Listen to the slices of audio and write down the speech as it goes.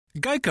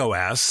Geico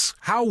asks,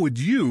 how would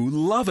you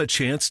love a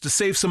chance to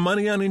save some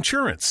money on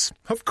insurance?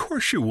 Of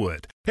course you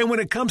would. And when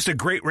it comes to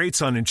great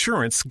rates on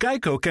insurance,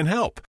 Geico can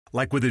help.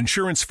 Like with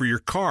insurance for your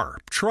car,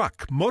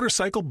 truck,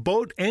 motorcycle,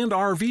 boat, and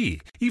RV.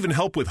 Even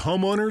help with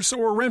homeowners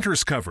or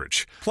renters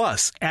coverage.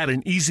 Plus, add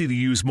an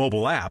easy-to-use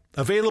mobile app,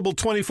 available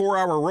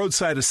 24-hour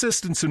roadside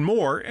assistance and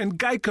more, and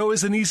Geico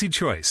is an easy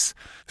choice.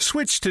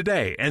 Switch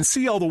today and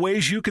see all the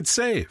ways you could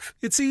save.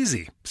 It's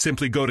easy.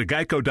 Simply go to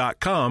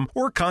geico.com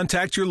or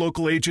contact your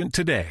local agent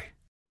today.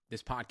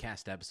 This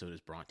podcast episode is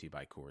brought to you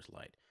by Coors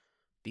Light.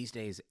 These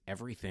days,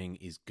 everything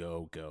is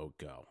go, go,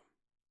 go.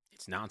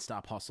 It's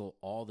nonstop hustle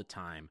all the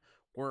time.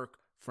 Work,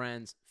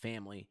 friends,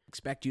 family,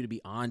 expect you to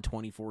be on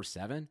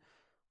 24/7?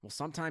 Well,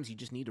 sometimes you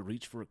just need to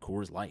reach for a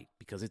Coors Light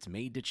because it's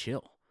made to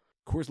chill.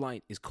 Coors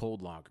Light is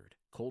cold lagered,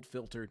 cold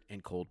filtered,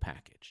 and cold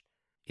packaged.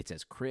 It's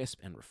as crisp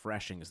and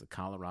refreshing as the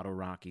Colorado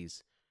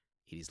Rockies.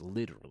 It is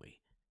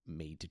literally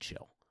made to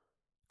chill.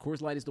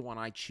 Coors Light is the one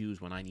I choose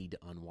when I need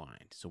to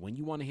unwind. So when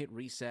you want to hit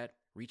reset,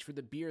 reach for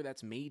the beer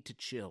that's made to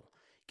chill.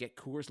 Get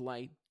Coors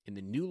Light in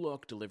the new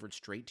look delivered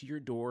straight to your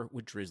door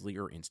with Drizzly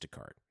or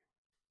Instacart.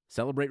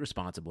 Celebrate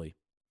responsibly.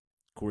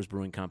 Coors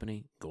Brewing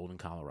Company, Golden,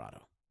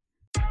 Colorado.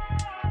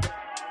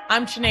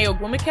 I'm Shanae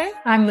Ogwumike.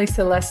 I'm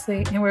Lisa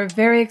Leslie, and we're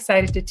very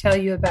excited to tell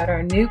you about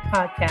our new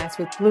podcast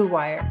with Blue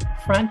Wire,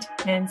 Front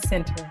and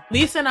Center.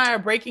 Lisa and I are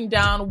breaking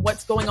down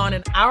what's going on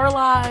in our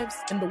lives,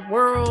 in the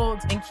world,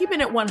 and keeping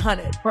it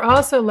 100. We're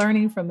also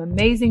learning from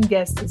amazing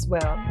guests as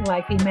well,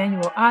 like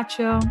Emmanuel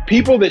Acho.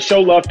 People that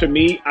show love to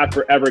me, I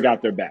forever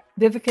got their back.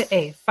 Vivica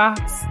A.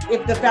 Fox.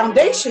 If the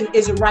foundation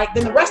isn't right,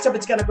 then the rest of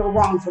it's going to go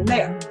wrong from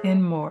there.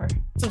 And more.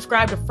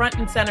 Subscribe to Front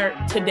and Center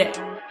today.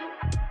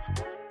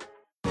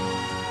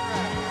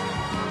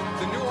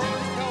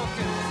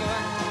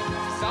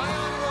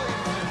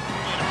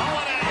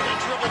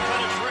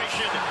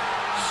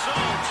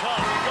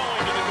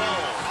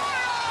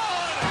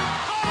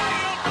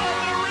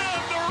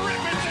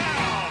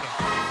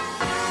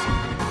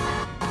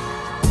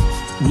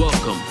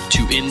 Welcome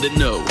to In the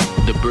Know,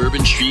 the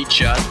Bourbon Street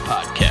Shots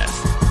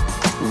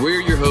podcast.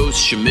 We're your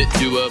hosts, Shamit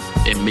Dua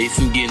and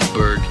Mason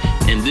Ginsberg,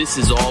 and this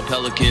is all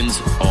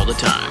Pelicans all the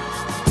time.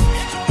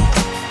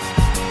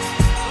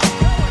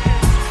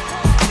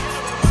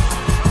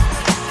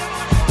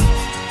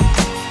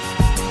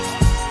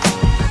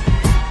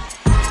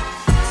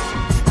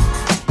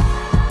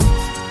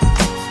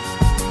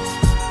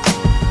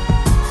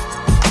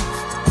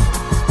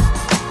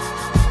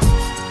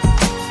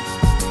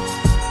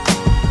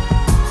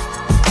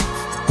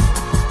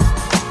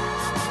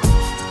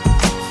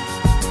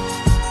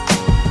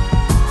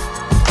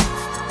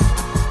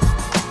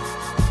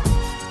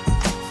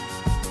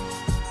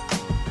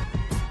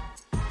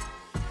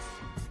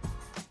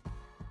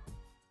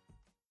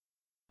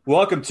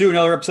 Welcome to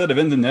another episode of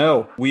In the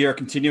Know. We are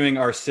continuing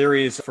our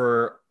series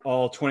for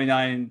all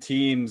 29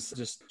 teams,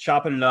 just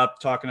chopping it up,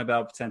 talking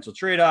about potential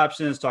trade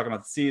options, talking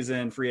about the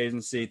season, free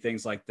agency,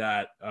 things like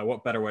that.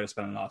 What better way to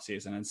spend an off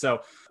season? And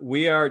so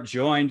we are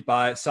joined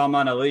by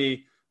Salman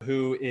Ali,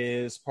 who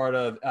is part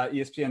of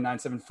ESPN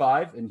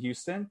 975 in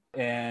Houston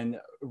and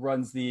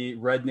runs the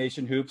Red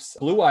Nation Hoops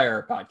Blue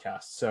Wire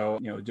podcast. So,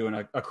 doing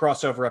a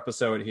crossover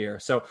episode here.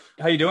 So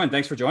how you doing?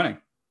 Thanks for joining.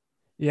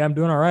 Yeah, I'm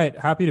doing all right.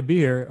 Happy to be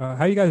here.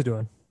 How you guys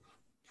doing?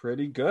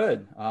 Pretty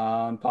good.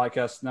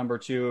 Podcast number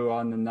 2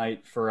 on the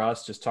night for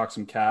us. Just talk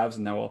some Cavs,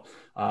 and then we'll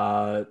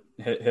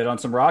hit on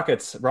some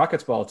Rockets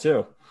ball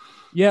too.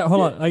 Yeah,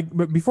 hold on.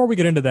 But before we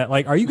get into that,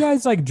 are you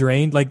guys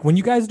drained? When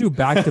you guys do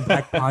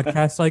back-to-back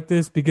podcasts like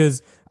this,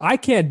 because I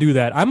can't do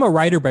that. I'm a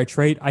writer by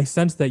trade. I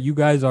sense that you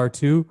guys are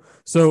too.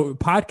 So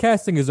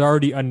podcasting is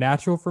already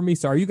unnatural for me.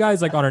 So are you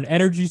guys on an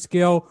energy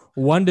scale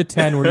 1 to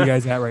 10? Where are you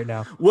guys at right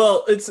now?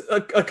 Well, it's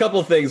a couple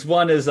of things.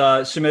 One is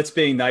Shamit's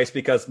being nice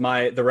because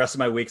the rest of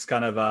my week's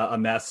kind of a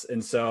mess,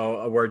 and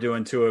so we're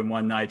doing 2 in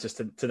one night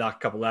just to knock a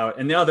couple out.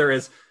 And the other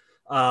is,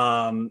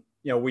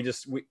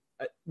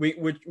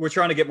 we're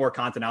trying to get more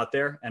content out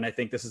there, and I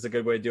think this is a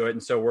good way to do it.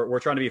 And so we're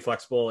trying to be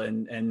flexible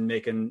and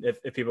making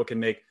if people can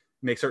make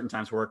certain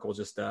times work, we'll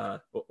just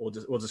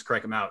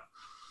crank them out.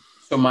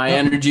 So my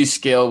energy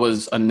scale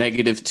was a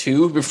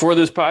 -2 before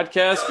this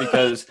podcast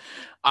because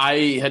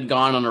I had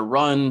gone on a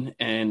run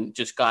and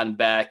just gotten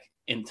back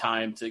in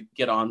time to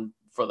get on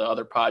for the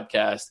other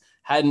podcast.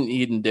 Hadn't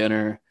eaten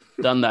dinner,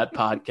 done that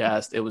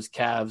podcast. It was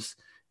Cavs.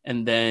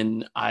 And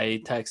then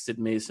I texted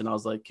Mason. I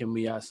was like, can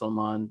we ask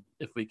Salman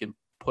if we can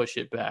push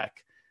it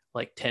back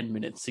 10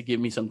 minutes to give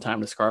me some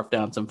time to scarf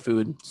down some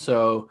food?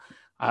 So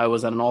I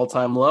was at an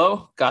all-time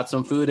low, got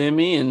some food in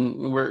me,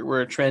 and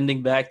we're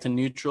trending back to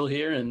neutral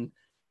here and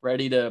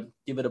ready to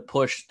give it a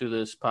push through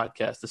this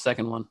podcast, the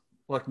second one.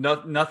 Look,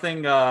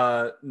 nothing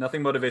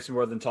motivates me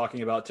more than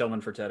talking about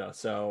Tillman Fertitta.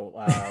 So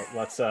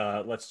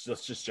let's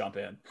just jump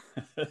in.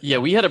 Yeah,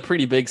 we had a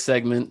pretty big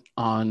segment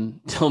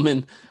on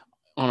Tillman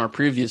on our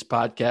previous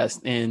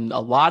podcast, and a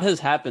lot has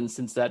happened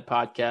since that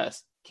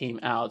podcast came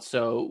out.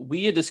 So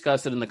we had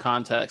discussed it in the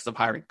context of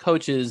hiring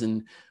coaches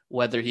and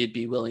whether he'd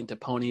be willing to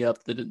pony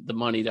up the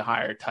money to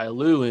hire Ty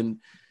Lue. And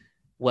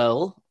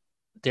well,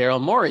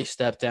 Daryl Morey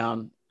stepped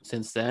down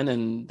since then,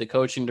 and the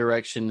coaching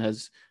direction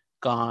has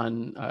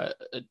gone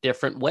a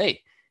different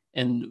way.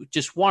 And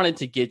just wanted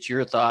to get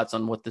your thoughts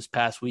on what this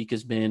past week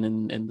has been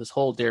and this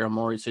whole Daryl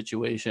Morey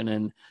situation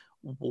and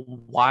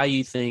why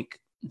you think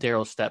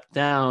Daryl stepped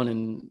down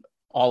and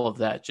all of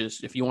that.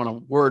 Just if you want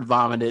to word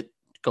vomit it,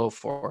 go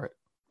for it.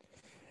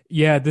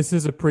 Yeah, this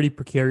is a pretty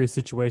precarious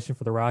situation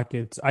for the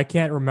Rockets. I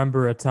can't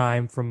remember a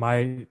time from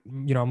my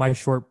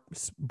short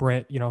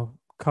sprint,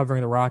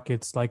 covering the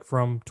Rockets, like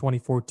from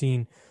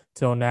 2014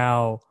 till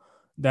now,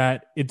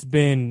 that it's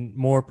been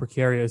more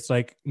precarious.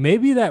 Like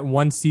maybe that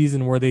one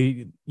season where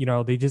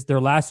their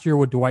last year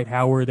with Dwight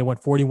Howard, they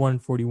went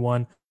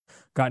 41-41,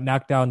 got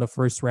knocked out in the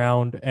first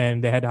round,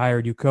 and they had to hire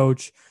a new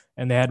coach,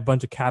 and they had a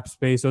bunch of cap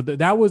space. So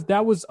that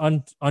was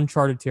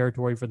uncharted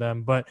territory for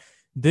them. But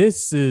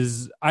this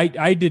is,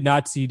 I did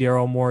not see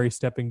Daryl Morey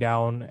stepping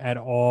down at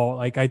all.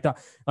 Like I thought,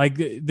 like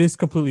this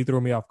completely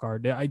threw me off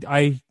guard.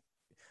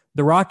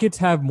 The Rockets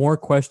have more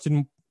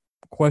question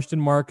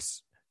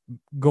marks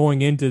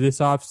going into this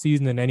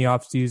offseason than any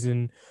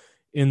offseason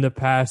in the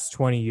past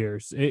 20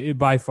 years,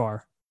 by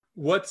far.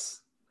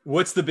 What's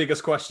the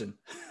biggest question?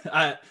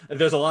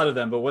 There's a lot of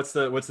them, but what's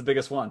the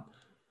biggest one?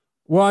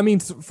 Well, I mean,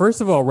 first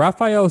of all,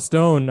 Raphael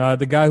Stone,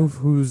 the guy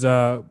who's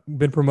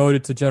been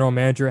promoted to general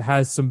manager,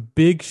 has some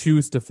big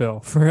shoes to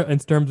fill in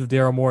terms of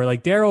Daryl Morey.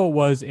 Like Daryl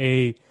was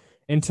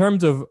in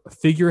terms of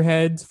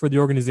figureheads for the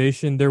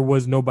organization, there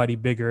was nobody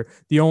bigger.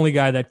 The only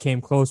guy that came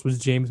close was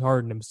James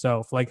Harden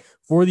himself. Like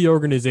for the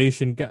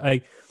organization,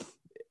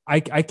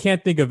 I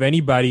can't think of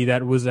anybody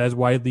that was as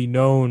widely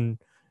known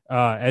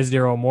as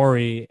Daryl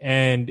Morey.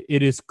 And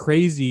it is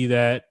crazy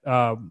that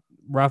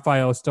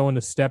Raphael Stone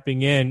is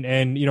stepping in,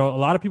 and a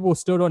lot of people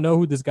still don't know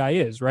who this guy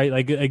is, right?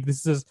 Like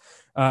this is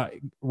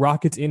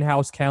Rockets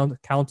in-house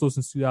counsel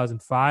since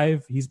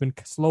 2005. He's been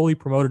slowly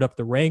promoted up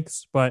the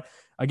ranks, but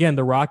again,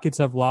 the Rockets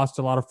have lost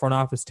a lot of front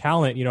office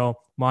talent.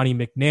 Monty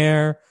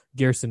McNair,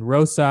 Gerson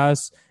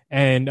Rosas,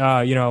 and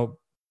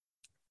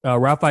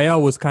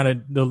Raphael was kind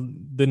of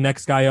the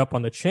next guy up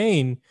on the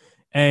chain.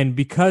 And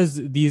because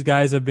these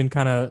guys have been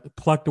kind of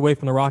plucked away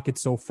from the Rockets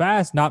so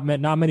fast, not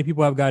many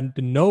people have gotten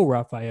to know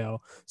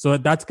Raphael. So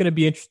that's going to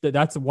be interesting.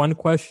 That's one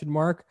question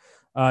mark.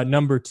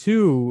 Number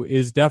two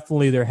is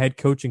definitely their head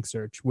coaching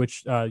search,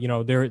 which,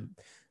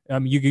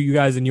 you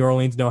guys in New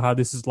Orleans know how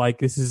this is like.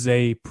 This is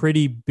a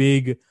pretty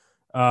big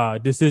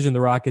decision the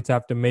Rockets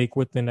have to make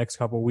within the next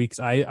couple of weeks.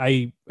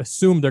 I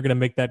assume they're going to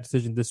make that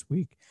decision this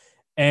week.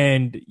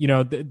 And,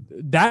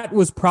 that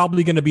was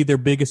probably going to be their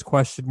biggest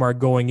question mark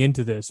going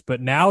into this. But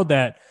now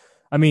that,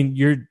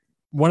 you're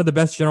one of the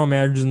best general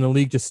managers in the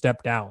league just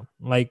stepped down,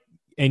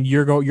 and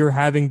you're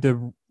having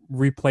to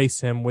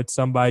replace him with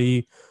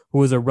somebody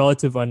who is a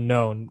relative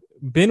unknown,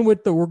 been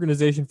with the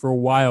organization for a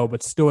while,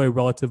 but still a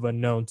relative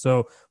unknown.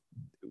 So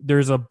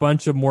there's a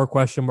bunch of more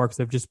question marks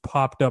that have just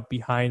popped up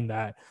behind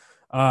that.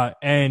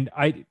 And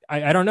I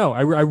don't know.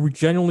 I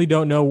genuinely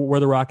don't know where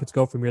the Rockets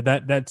go from here.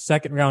 That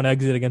second round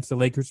exit against the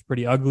Lakers is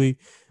pretty ugly.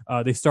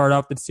 They start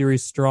off the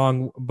series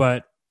strong,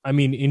 but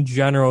in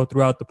general,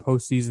 throughout the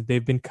postseason,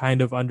 they've been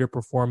kind of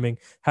underperforming.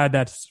 Had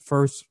that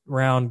first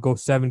round go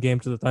 7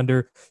 games to the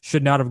Thunder,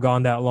 should not have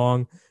gone that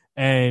long.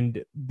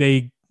 And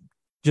they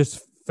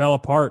just fell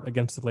apart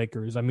against the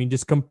Lakers.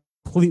 Just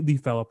completely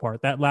fell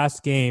apart. That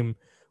last game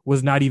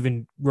was not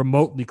even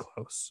remotely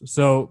close.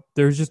 So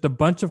there's just a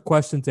bunch of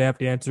questions they have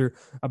to answer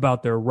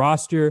about their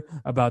roster,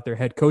 about their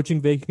head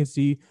coaching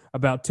vacancy,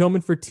 about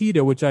Tillman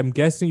Fertitta, which I'm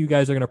guessing you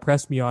guys are going to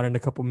press me on in a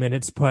couple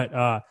minutes,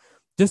 but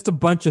just a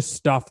bunch of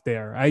stuff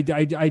there. I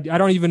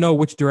don't even know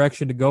which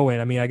direction to go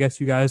in. I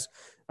guess you guys,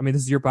 this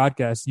is your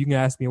podcast. You can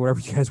ask me whatever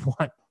you guys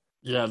want.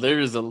 Yeah,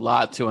 there's a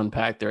lot to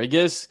unpack there. I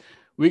guess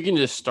we can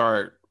just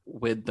start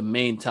with the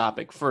main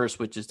topic first,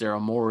 which is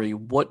Daryl Morey.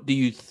 What do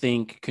you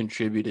think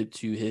contributed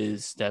to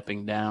his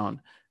stepping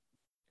down?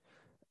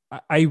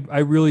 I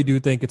really do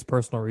think it's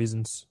personal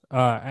reasons.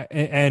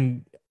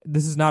 And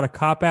this is not a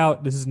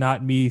cop-out. This is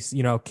not me,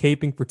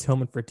 caping for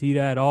Tillman Fertitta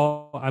at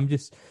all. I'm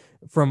just,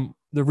 from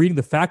reading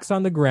the facts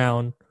on the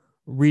ground,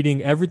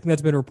 reading everything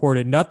that's been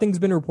reported, nothing's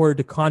been reported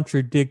to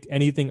contradict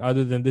anything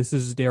other than this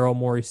is Daryl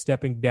Morey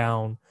stepping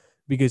down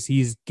because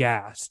he's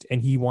gassed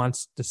and he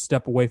wants to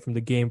step away from the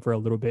game for a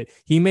little bit.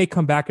 He may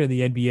come back into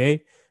the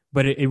NBA,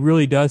 but it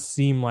really does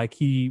seem like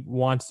he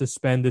wants to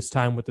spend this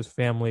time with his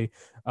family.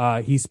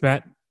 He's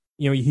one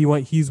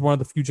of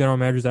the few general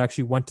managers that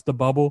actually went to the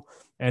bubble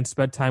and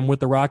spent time with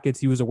the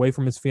Rockets. He was away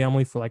from his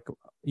family for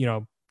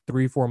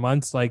 3-4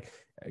 months.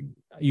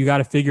 You got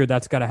to figure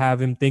that's got to have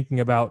him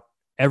thinking about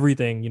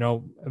everything,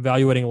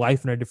 evaluating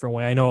life in a different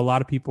way. I know a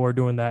lot of people are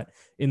doing that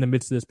in the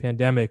midst of this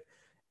pandemic.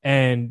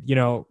 And,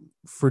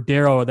 for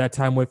Daryl, that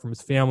time away from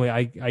his family,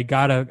 I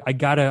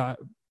gotta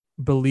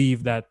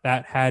believe that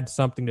had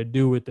something to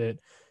do with it.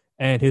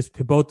 And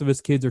both of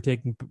his kids are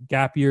taking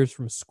gap years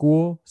from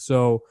school.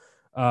 So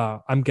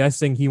I'm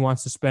guessing he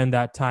wants to spend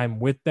that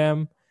time with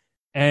them.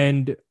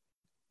 And,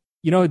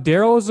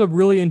 Daryl is a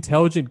really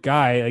intelligent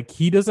guy.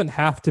 He doesn't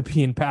have to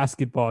be in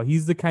basketball.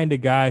 He's the kind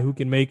of guy who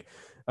can make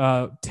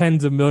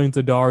tens of millions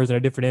of dollars in a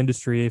different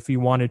industry if he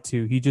wanted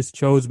to. He just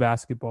chose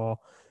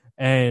basketball,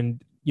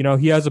 and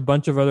he has a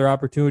bunch of other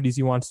opportunities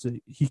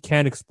he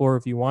can explore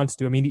if he wants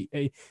to. I mean,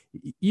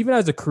 even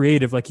as a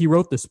creative, like he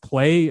wrote this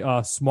play,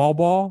 Small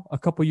Ball, a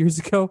couple years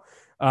ago,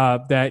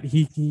 that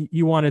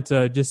he wanted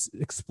to just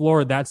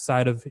explore that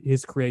side of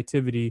his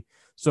creativity.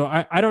 So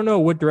I don't know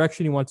what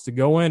direction he wants to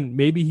go in.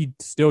 Maybe he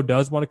still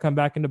does want to come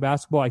back into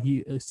basketball.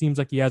 It seems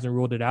like he hasn't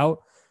ruled it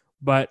out,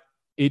 but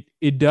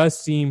it does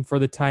seem for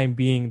the time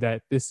being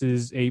that this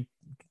is a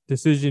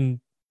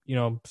decision,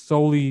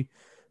 solely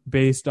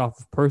based off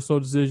of personal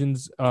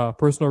decisions,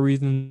 personal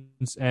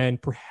reasons,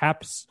 and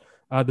perhaps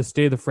the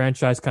state of the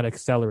franchise kind of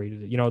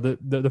accelerated it.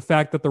 The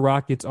fact that the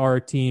Rockets are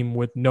a team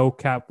with no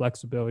cap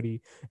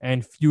flexibility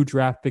and few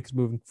draft picks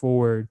moving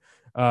forward,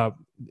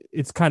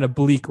 it's kind of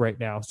bleak right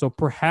now. So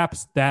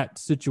perhaps that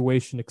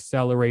situation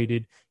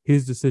accelerated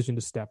his decision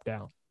to step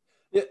down.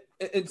 Yeah,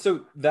 and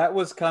so that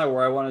was kind of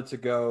where I wanted to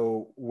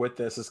go with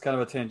this. It's kind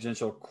of a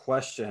tangential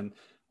question.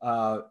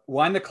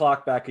 Wind the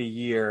clock back a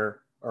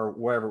year or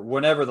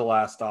whenever the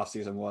last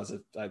offseason was.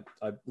 I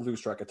lose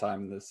track of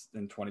time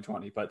in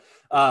 2020, but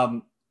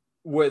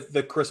with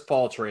the Chris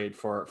Paul trade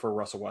for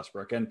Russell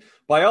Westbrook. And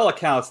by all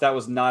accounts, that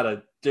was not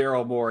a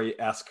Daryl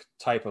Morey-esque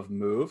type of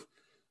move.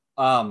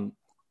 Put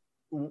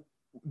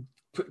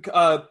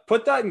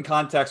that in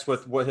context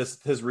with what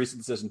his recent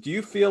decision. Do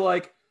you feel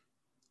like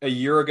a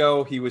year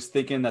ago he was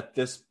thinking that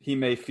he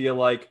may feel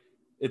like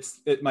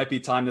it might be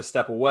time to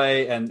step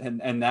away,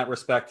 and in that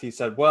respect he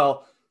said,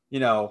 well,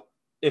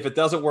 if it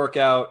doesn't work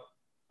out,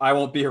 I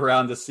won't be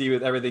around to see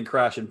with everything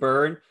crash and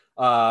burn?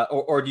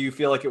 Or do you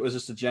feel like it was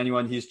just a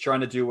genuine, he's trying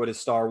to do what his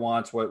star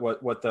wants, what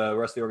the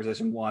rest of the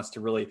organization wants,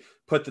 to really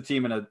put the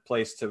team in a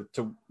place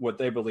to what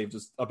they believe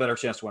is a better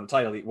chance to win a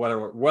title,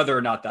 whether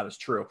or not that is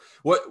true?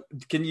 What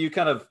can you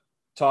kind of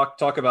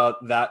talk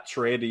about that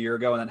trade a year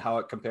ago and then how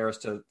it compares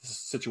to the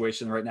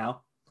situation right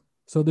now?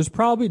 So there's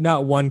probably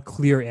not one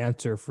clear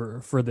answer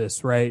for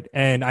this, right?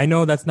 And I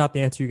know that's not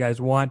the answer you guys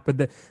want,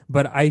 but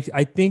I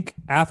think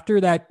after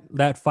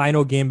that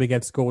final game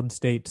against Golden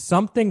State,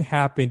 something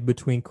happened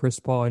between Chris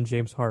Paul and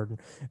James Harden,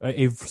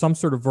 some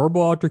sort of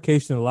verbal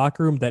altercation in the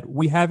locker room that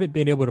we haven't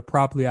been able to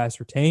properly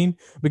ascertain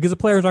because the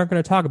players aren't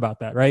going to talk about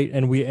that, right?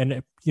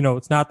 And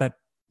it's not that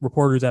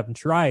reporters haven't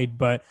tried,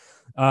 but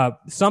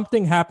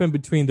something happened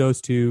between those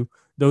two.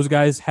 Those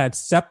guys had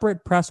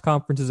separate press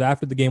conferences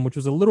after the game, which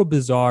was a little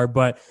bizarre,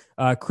 but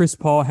Chris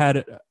Paul had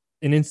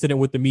an incident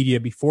with the media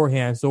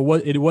beforehand. So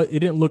it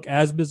didn't look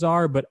as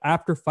bizarre, but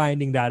after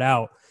finding that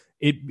out,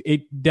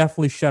 it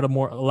definitely shed a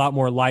lot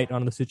more light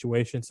on the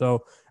situation.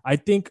 So I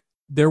think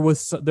there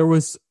was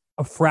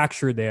a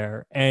fracture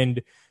there.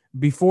 And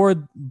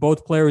before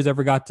both players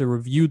ever got to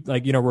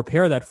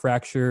repair that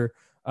fracture,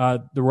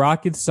 the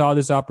Rockets saw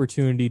this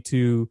opportunity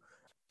to,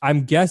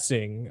 I'm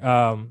guessing,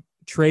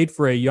 trade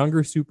for a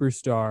younger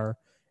superstar,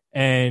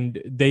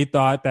 and they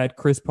thought that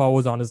Chris Paul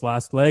was on his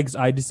last legs.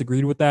 I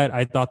disagreed with that.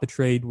 I thought the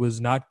trade was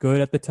not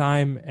good at the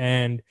time,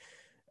 and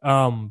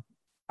I'm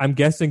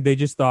guessing they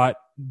just thought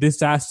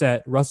this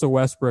asset, Russell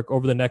Westbrook,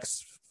 over the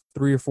next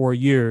 3 or 4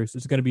 years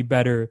is going to be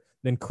better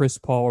than Chris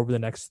Paul over the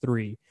next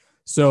 3.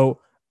 So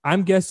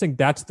I'm guessing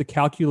that's the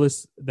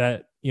calculus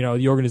that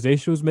the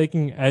organization was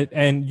making.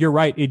 And you're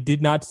right, it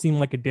did not seem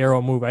like a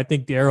Daryl move. I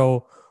think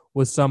Daryl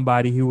was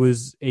somebody who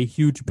was a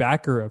huge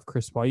backer of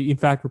Chris Paul. In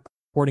fact,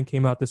 reporting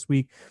came out this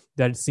week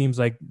that it seems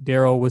like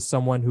Daryl was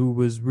someone who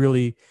was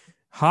really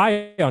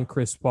high on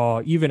Chris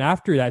Paul, even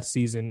after that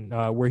season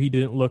where he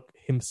didn't look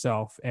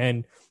himself.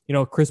 And,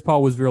 Chris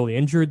Paul was really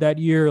injured that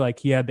year. Like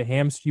he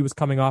was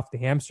coming off the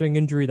hamstring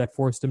injury that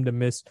forced him to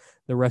miss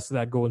the rest of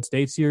that Golden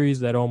State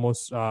series that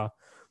almost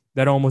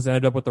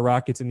ended up with the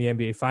Rockets in the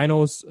NBA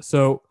Finals.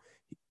 So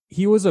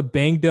he was a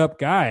banged up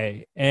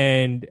guy.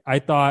 And I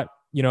thought,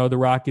 the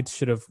Rockets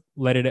should have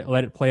let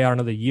it play out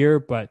another year,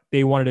 but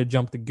they wanted to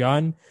jump the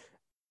gun.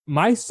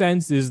 My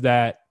sense is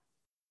that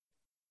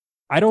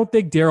I don't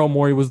think Daryl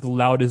Morey was the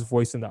loudest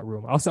voice in that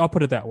room. I'll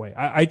put it that way.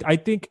 I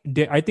think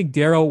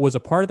Daryl was a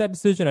part of that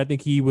decision. I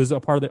think he was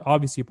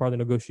obviously a part of the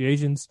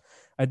negotiations.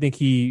 I think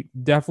he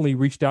definitely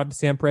reached out to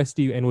Sam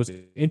Presti and was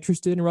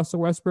interested in Russell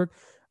Westbrook.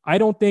 I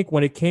don't think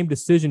when it came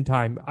decision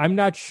time, I'm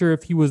not sure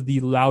if he was the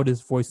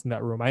loudest voice in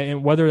that room.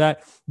 And whether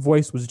that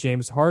voice was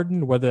James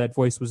Harden, whether that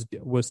voice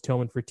was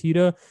Tillman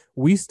Fertitta,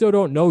 we still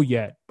don't know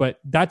yet. But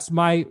that's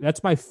my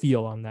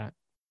feel on that.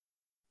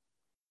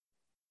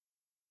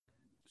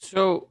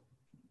 So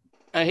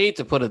I hate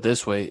to put it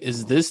this way.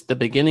 Is this the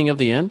beginning of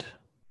the end?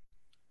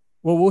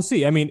 Well, we'll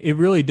see. I mean, it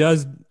really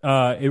does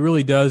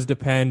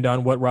depend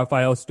on what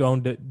Rafael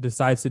Stone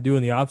decides to do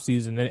in the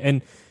offseason.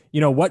 And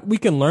what we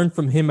can learn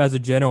from him as a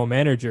general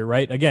manager,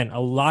 right? Again,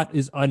 a lot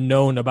is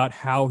unknown about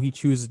how he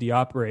chooses to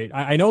operate.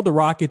 I know the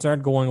Rockets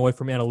aren't going away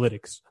from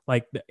analytics.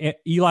 Like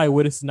Eli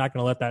Wittes is not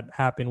going to let that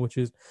happen, which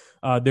is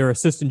their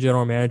assistant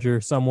general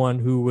manager, someone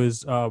who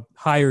was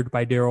hired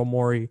by Daryl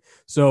Morey.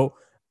 So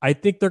I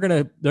think they're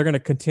gonna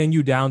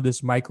continue down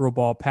this micro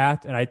ball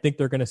path, and I think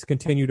they're going to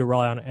continue to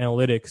rely on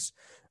analytics.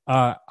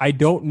 I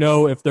don't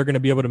know if they're going to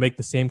be able to make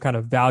the same kind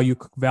of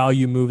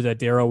value moves that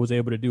Darryl was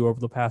able to do over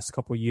the past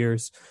couple of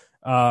years.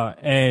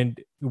 And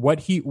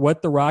what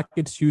the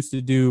Rockets choose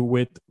to do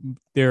with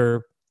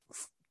their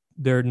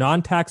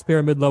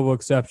non-taxpayer mid-level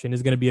exception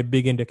is going to be a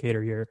big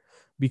indicator here,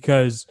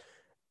 because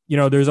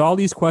there's all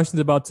these questions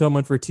about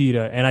Tillman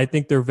Fertitta, and I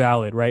think they're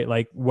valid, right?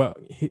 Like what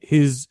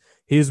his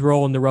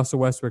role in the Russell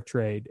Westbrook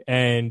trade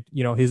and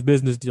his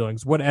business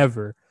dealings,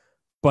 whatever.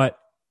 But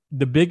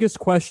the biggest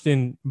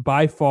question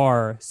by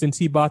far since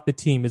he bought the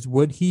team is,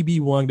 would he be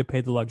willing to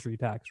pay the luxury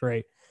tax,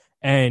 right?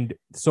 And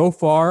so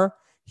far,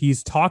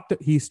 he's talked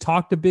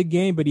a big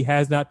game, but he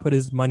has not put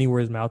his money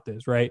where his mouth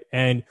is, right?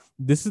 And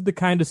this is the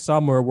kind of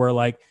summer where,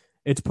 like,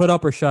 it's put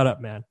up or shut up,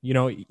 man.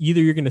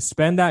 Either you're going to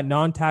spend that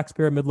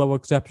non-taxpayer mid-level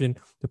exception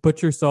to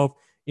put yourself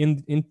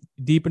in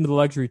deep into the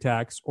luxury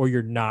tax, or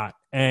you're not.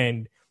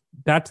 And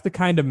that's the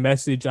kind of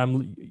message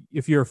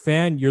if you're a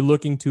fan, you're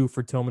looking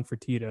for Tillman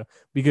Fertitta,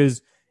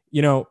 because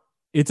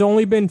it's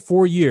only been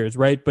 4 years,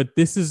 right? But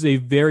this is a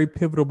very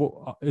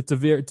pivotal.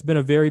 It's been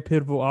a very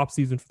pivotal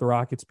offseason for the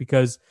Rockets,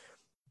 because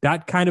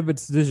that kind of a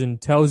decision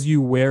tells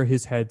you where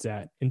his head's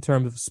at in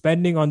terms of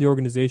spending on the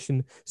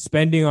organization,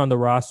 spending on the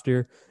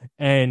roster.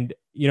 And,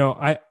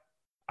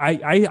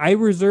 I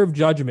reserve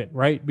judgment,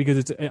 right? Because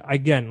it's,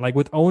 again, like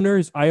with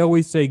owners, I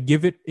always say,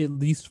 give it at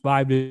least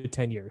 5 to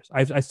 10 years.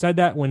 I said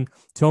that when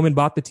Tillman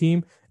bought the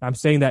team. I'm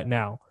saying that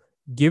now.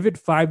 Give it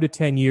 5 to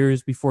 10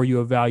 years before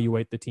you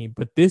evaluate the team.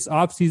 But this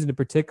offseason in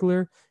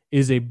particular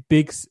is a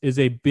big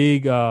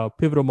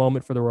pivotal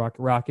moment for the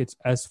Rockets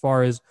as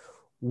far as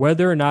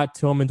whether or not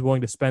Tillman's willing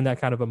to spend that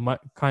kind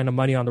of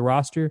money on the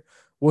roster.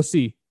 We'll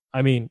see.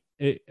 I mean,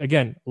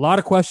 again, a lot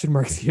of question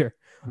marks here.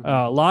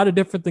 A lot of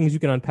different things you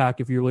can unpack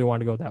if you really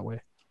want to go that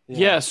way.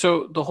 Yeah.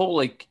 So the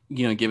whole,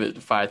 give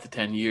it 5 to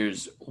 10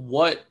 years.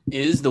 What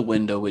is the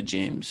window with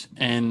James?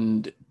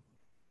 And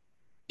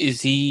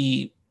is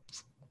he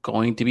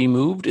going to be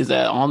moved? Is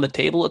that on the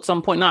table at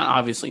some point? Not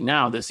obviously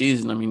now this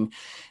season. I mean,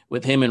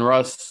 with him and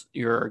Russ,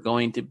 you're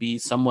going to be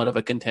somewhat of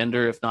a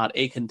contender, if not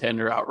a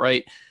contender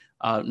outright,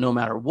 no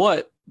matter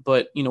what.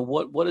 But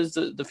what is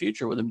the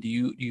future with him? Do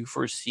you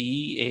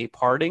foresee a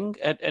parting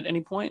at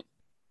any point?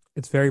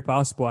 It's very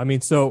possible. I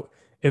mean, so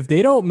if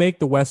they don't make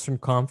the Western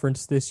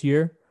Conference this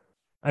year,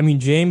 I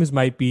mean, James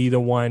might be the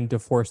one to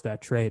force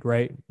that trade,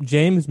 right?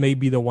 James may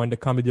be the one to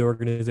come to the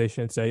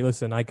organization and say,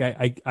 listen,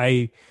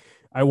 I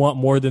want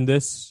more than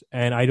this,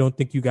 and I don't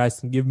think you guys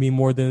can give me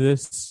more than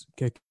this.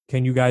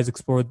 Can you guys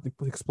explore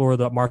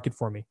the market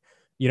for me?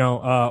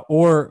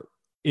 Or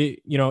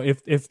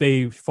if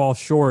they fall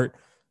short,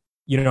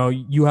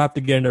 you have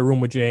to get in a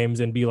room with James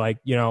and be like,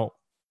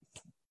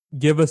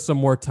 give us some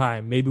more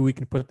time. Maybe we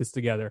can put this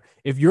together.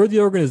 If you're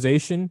the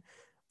organization,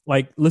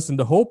 like, listen,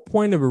 the whole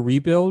point of a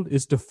rebuild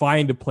is to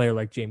find a player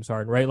like James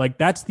Harden, right? Like,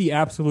 that's the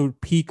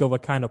absolute peak of a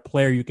kind of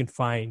player you can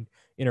find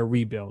in a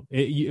rebuild.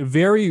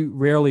 Very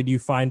rarely do you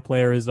find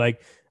players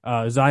like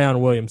Zion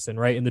Williamson,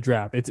 right, in the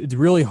draft. It's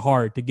really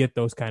hard to get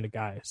those kind of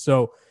guys.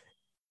 So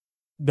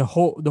the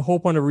whole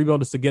point of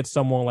rebuild is to get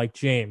someone like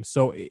James.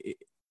 So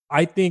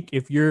I think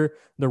if you're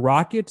the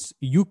Rockets,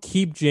 you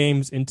keep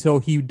James until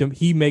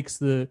he makes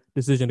the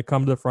decision to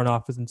come to the front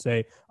office and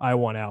say, I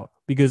want out.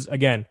 Because,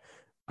 again,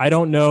 I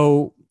don't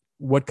know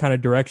what kind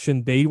of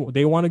direction they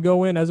want to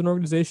go in as an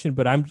organization,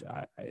 but I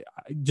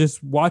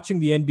just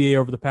watching the NBA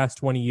over the past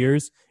 20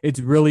 years,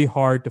 it's really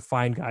hard to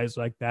find guys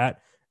like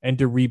that and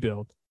to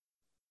rebuild.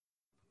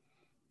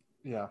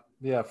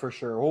 Yeah, for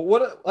sure.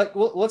 Well,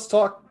 let's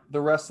talk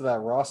the rest of that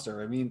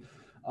roster. I mean,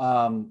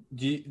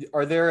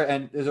 are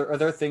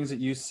there things that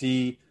you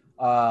see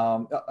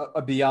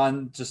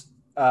beyond just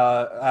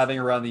having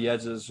around the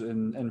edges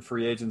in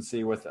free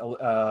agency with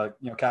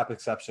cap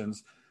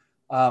exceptions?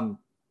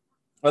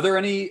 Are there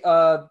any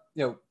are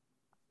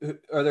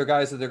there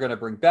guys that they're going to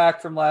bring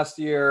back from last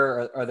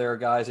year? Are there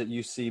guys that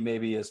you see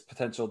maybe as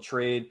potential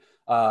trade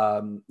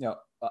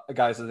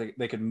guys that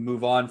they could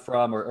move on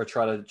from or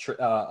try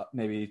to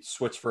maybe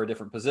switch for a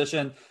different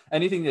position?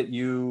 Anything that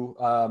you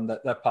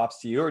that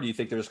pops to you, or do you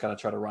think they're just going to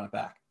try to run it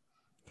back?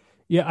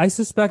 Yeah, I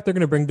suspect they're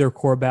going to bring their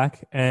core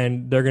back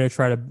and they're going to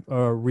try to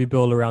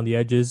rebuild around the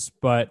edges.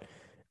 But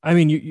I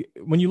mean,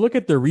 when you look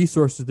at their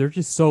resources, they're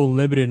just so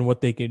limited in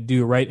what they can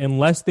do, right?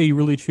 Unless they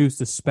really choose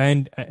to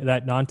spend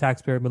that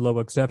non-taxpayer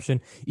mid-level exception.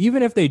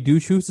 Even if they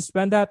do choose to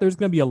spend that, there's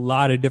going to be a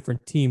lot of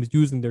different teams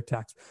using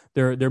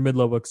their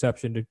mid-level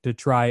exception to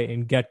try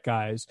and get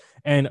guys.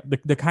 And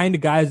the kind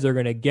of guys they're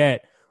going to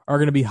get are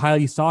going to be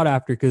highly sought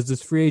after because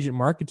this free agent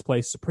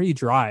marketplace is pretty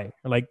dry.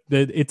 Like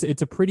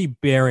it's a pretty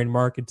barren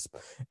market,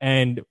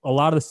 and a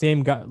lot of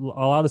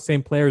the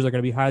same players are going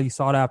to be highly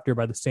sought after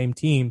by the same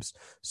teams.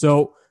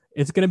 So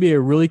it's going to be a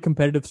really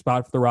competitive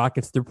spot for the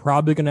Rockets. They're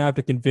probably going to have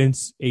to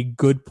convince a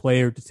good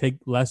player to take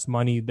less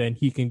money than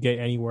he can get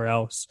anywhere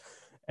else.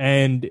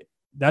 And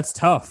that's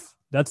tough.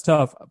 At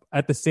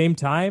the same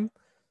time,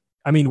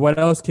 I mean, what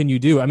else can you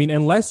do? I mean,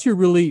 unless you're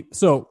really –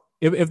 so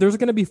if there's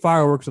going to be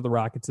fireworks with the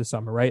Rockets this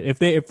summer, right? If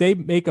they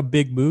make a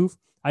big move,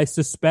 I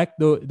suspect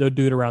they'll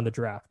do it around the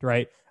draft,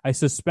 right? I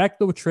suspect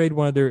they'll trade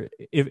one of their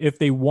if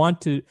they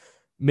want to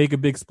make a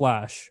big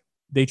splash,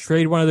 they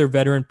trade one of their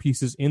veteran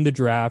pieces in the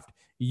draft,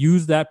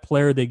 use that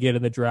player they get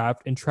in the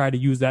draft, and try to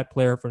use that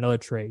player for another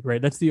trade,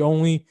 right? That's the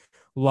only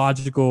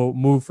logical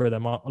move for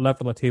them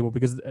left on the table,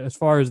 because as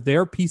far as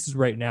their pieces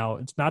right now,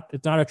 it's not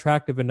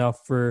attractive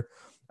enough for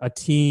a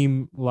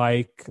team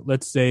like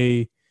let's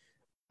say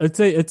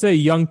it's a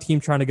young team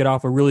trying to get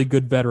off a really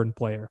good veteran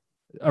player.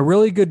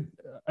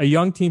 A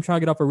young team trying to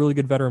get off a really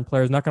good veteran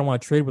player is not going to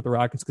want to trade with the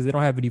Rockets because they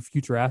don't have any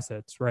future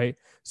assets, right?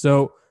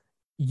 So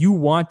you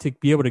want to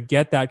be able to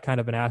get that kind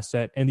of an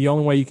asset, and the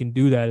only way you can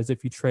do that is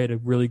if you trade a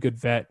really good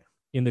vet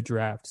in the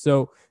draft.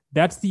 So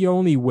that's the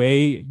only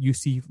way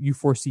you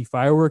foresee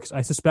fireworks.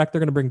 I suspect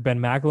they're going to bring Ben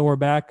McLemore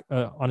back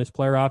on his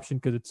player option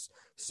because it's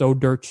so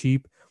dirt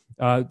cheap.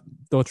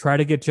 They'll try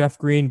to get Jeff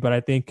Green, but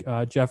I think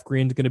Jeff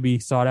Green's going to be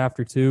sought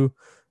after too.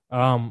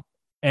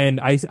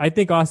 And I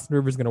think Austin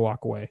Rivers is going to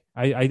walk away.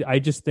 I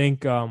just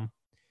think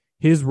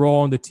his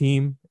role on the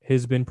team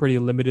has been pretty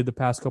limited the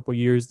past couple of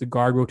years. The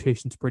guard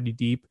rotation's pretty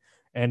deep,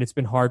 and it's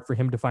been hard for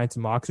him to find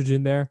some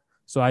oxygen there.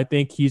 So I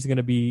think he's going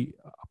to be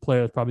a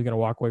player that's probably going to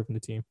walk away from the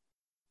team.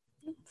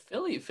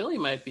 Philly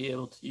might be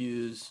able to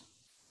use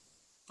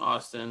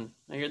Austin.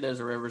 I hear there's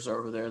a Rivers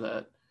over there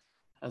that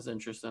has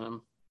interest in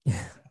him.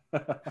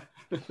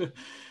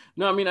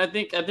 No, I mean, I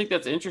think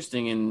that's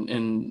interesting,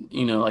 and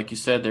you know, like you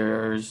said,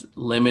 there's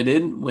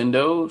limited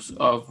windows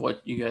of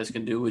what you guys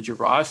can do with your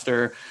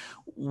roster.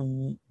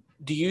 Do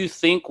you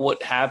think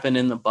what happened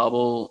in the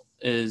bubble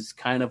is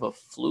kind of a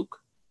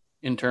fluke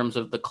in terms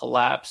of the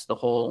collapse, the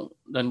whole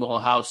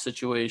Dunwell House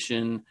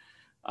situation?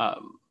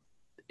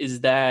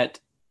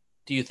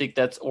 Do you think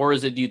that's, or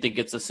is it? Do you think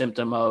it's a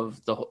symptom of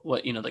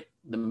the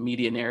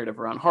media narrative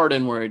around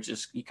Harden, where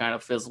he kind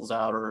of fizzles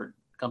out or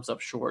comes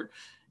up short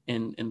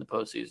in the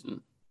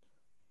postseason?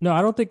 No,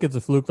 I don't think it's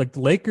a fluke. Like,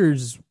 the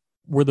Lakers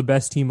were the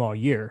best team all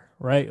year,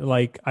 right?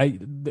 Like,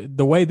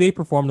 the way they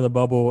performed in the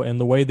bubble and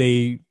the way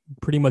they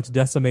pretty much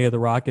decimated the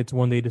Rockets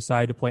when they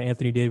decided to play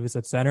Anthony Davis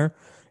at center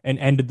and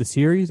ended the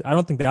series, I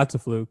don't think that's a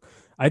fluke.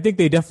 I think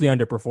they definitely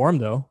underperformed,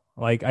 though.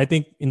 Like, I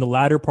think in the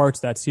latter parts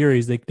of that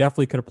series, they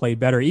definitely could have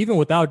played better, even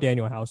without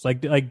Daniel House.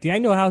 Like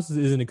Daniel House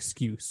is an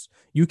excuse.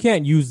 You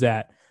can't use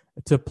that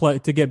to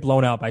get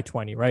blown out by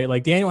 20, right?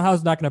 Like, Daniel House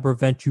is not going to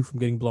prevent you from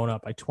getting blown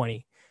out by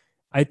 20.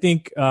 I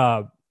think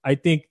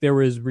there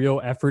was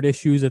real effort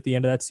issues at the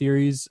end of that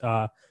series.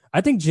 I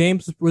think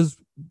James was,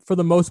 for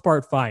the most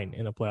part, fine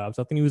in the playoffs.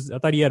 I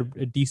thought he had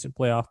a decent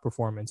playoff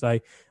performance.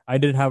 I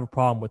didn't have a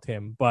problem with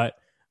him, but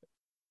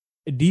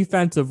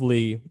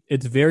defensively,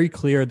 it's very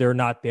clear they're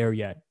not there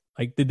yet.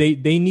 Like,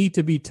 they need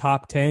to be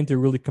top 10 to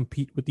really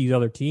compete with these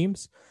other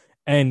teams.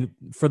 And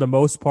for the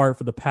most part,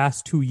 for the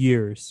past 2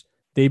 years,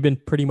 they've been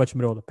pretty much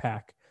middle of the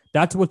pack.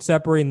 That's what's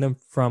separating them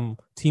from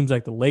teams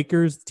like the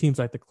Lakers, teams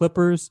like the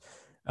Clippers,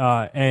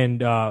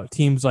 and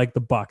teams like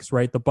the Bucks,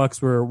 right? The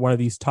Bucks were one of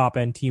these top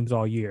end teams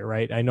all year,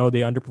 right? I know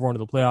they underperformed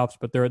in the playoffs,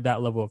 but they're at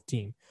that level of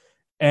team.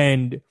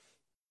 And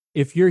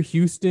if you're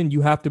Houston,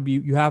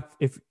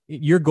 if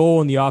your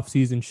goal in the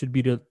offseason should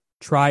be to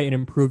try and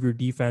improve your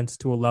defense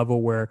to a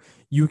level where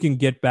you can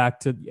get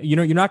back to,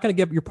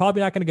 you're probably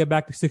not going to get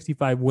back to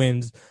 65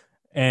 wins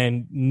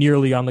and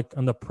nearly on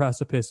the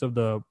precipice of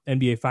the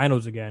NBA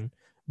Finals again.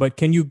 But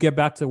can you get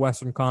back to the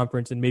Western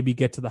Conference and maybe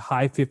get to the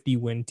high 50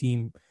 win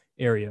team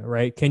area,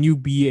 right? Can you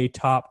be a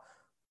top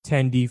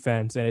 10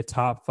 defense and a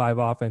top 5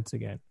 offense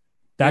again?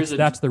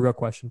 That's the real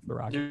question for the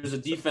Rockets. There's a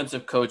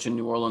defensive coach in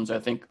New Orleans I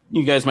think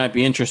you guys might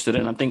be interested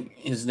in. I think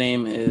his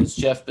name is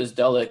Jeff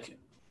Bzdelik,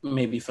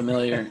 may be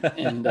familiar.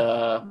 And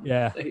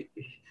yeah,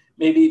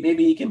 maybe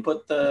he can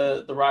put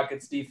the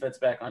Rockets defense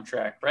back on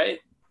track, right?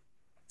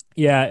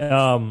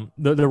 Yeah,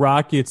 the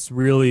Rockets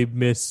really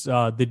miss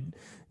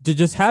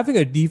just having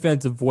a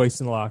defensive voice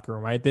in the locker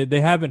room, right?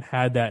 They haven't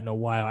had that in a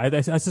while. I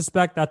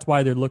suspect that's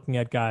why they're looking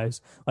at guys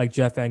like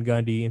Jeff Van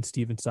Gundy and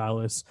Steven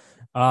Silas.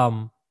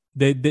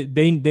 They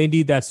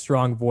need that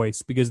strong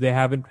voice because they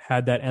haven't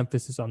had that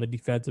emphasis on the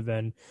defensive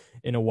end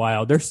in a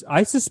while.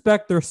 I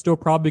suspect they're still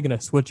probably going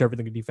to switch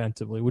everything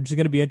defensively, which is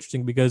going to be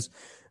interesting because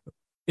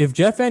if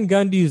Jeff Van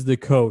Gundy is the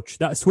coach,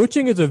 that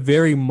switching is a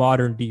very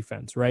modern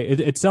defense, right?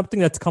 It's something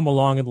that's come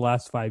along in the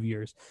last 5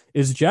 years.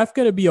 Is Jeff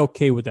going to be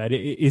okay with that?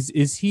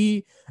 Is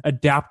he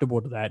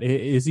adaptable to that?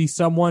 Is he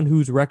someone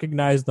who's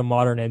recognized the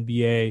modern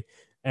NBA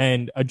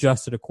and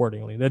adjusted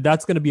accordingly?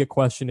 That's going to be a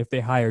question if they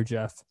hire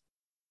Jeff.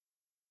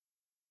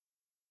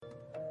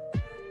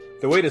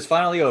 The wait is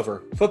finally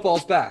over.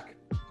 Football's back.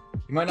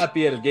 You might not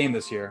be at a game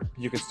this year,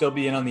 but you can still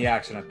be in on the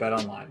action at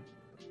BetOnline.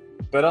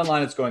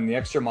 BetOnline is going the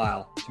extra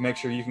mile to make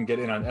sure you can get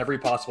in on every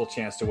possible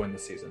chance to win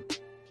this season.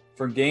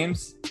 From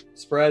games,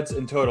 spreads,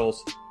 and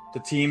totals to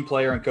team,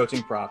 player, and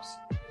coaching props,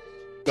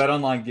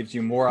 BetOnline gives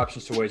you more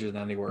options to wager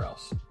than anywhere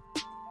else.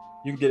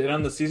 You can get in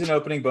on the season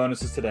opening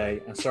bonuses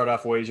today and start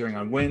off wagering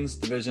on wins,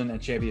 division,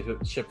 and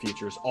championship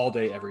futures all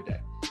day, every day.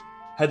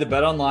 Head to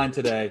BetOnline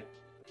today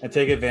and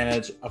take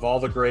advantage of all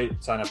the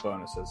great sign-up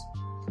bonuses.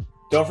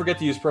 Don't forget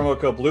to use promo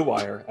code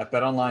BlueWire at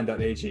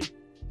betonline.ag.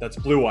 That's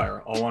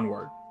BlueWire, all one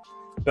word.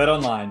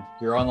 BetOnline,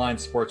 your online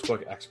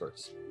sportsbook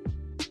experts.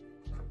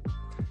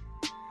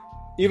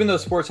 Even though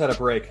sports had a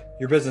break,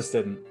 your business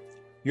didn't.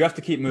 You have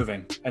to keep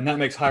moving, and that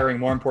makes hiring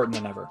more important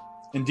than ever.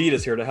 Indeed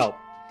is here to help.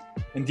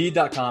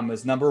 Indeed.com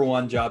is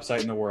 #1 job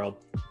site in the world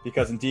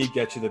because Indeed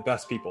gets you the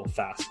best people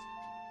fast.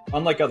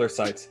 Unlike other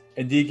sites,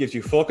 Indeed gives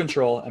you full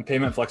control and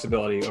payment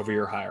flexibility over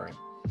your hiring.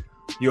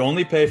 You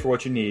only pay for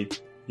what you need,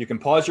 you can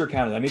pause your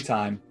account at any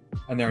time,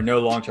 and there are no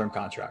long-term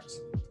contracts.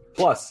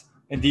 Plus,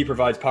 Indeed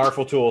provides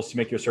powerful tools to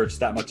make your search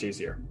that much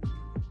easier,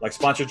 like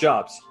sponsored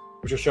jobs,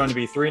 which are shown to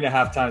be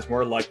 3.5 times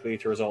more likely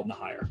to result in a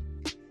hire.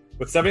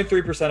 With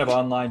 73% of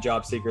online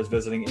job seekers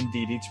visiting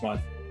Indeed each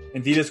month,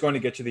 Indeed is going to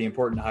get you the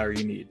important hire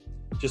you need,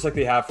 just like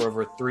they have for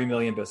over 3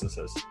 million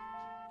businesses.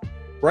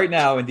 Right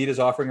now, Indeed is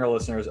offering our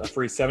listeners a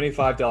free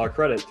 $75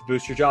 credit to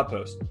boost your job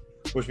post,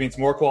 which means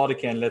more quality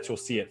candidates will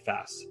see it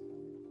fast.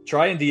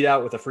 Try Indeed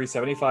out with a free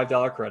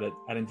 $75 credit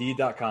at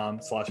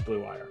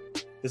Indeed.com/BlueWire.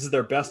 This is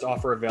their best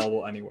offer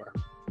available anywhere.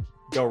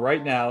 Go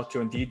right now to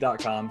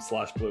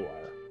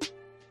Indeed.com/BlueWire.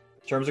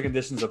 Terms and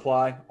conditions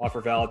apply.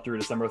 Offer valid through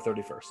December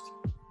 31st.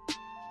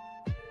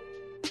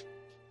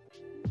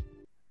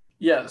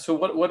 Yeah. So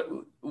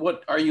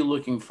what are you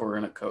looking for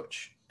in a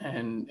coach,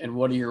 and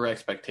what are your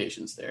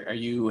expectations there? Are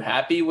you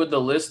happy with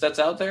the list that's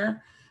out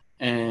there?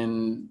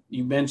 And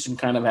you mentioned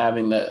kind of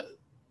having a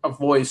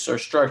voice or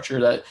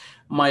structure that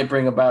might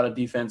bring about a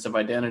defensive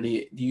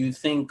identity. Do you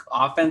think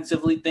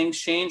offensively things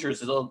change, or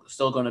is it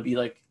still going to be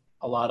like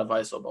a lot of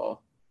iso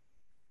ball?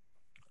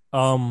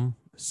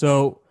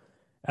 So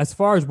as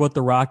far as what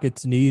the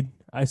Rockets need,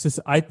 I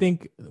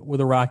think what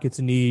the Rockets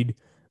need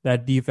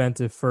that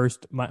defensive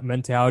first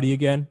mentality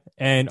again,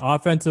 and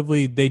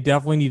offensively they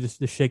definitely need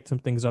to shake some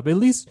things up. At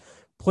least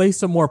play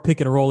some more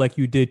pick and roll like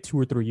you did 2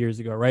 or 3 years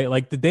ago, right?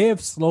 Like they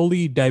have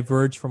slowly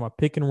diverged from a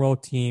pick and roll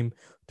team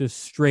to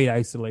straight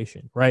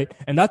isolation, right?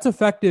 And that's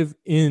effective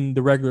in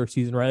the regular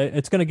season, right?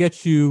 It's going to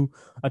get you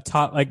a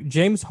top, like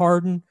James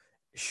Harden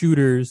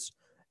shooters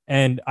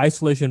and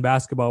isolation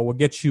basketball will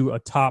get you a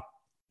top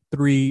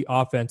 3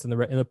 offense in the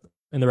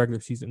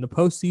regular season. In the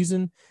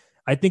postseason,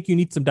 I think you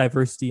need some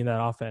diversity in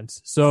that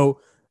offense. So,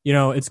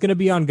 it's going to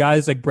be on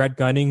guys like Brett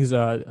Gunnings,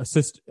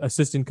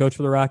 assistant coach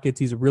for the Rockets.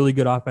 He's a really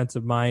good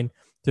offensive mind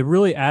to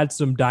really add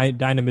some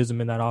dynamism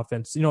in that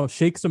offense.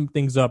 Shake some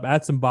things up,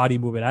 add some body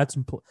movement, add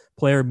some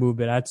player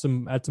movement, add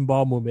some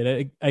ball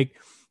movement.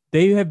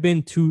 They have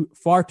been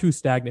far too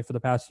stagnant for the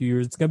past few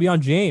years. It's going to be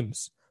on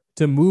James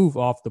to move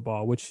off the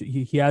ball, which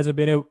he hasn't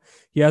been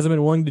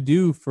willing to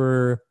do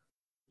for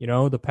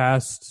the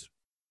past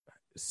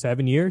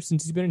 7 years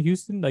since he's been in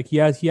Houston. Like he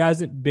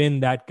hasn't been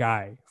that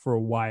guy for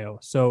a while.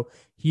 So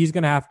he's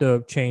going to have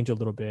to change a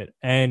little bit.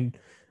 And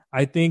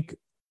I think,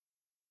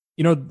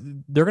 they're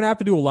going to have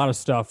to do a lot of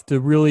stuff to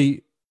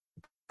really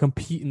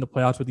compete in the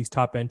playoffs with these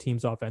top end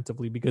teams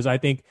offensively, because I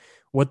think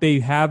what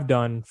they have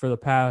done for the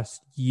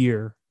past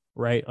year,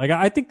 right? Like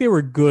I think they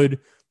were good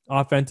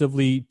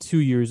offensively 2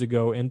 years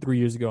ago and 3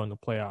 years ago in the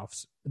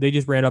playoffs. They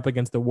just ran up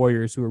against the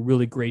Warriors, who were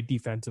really great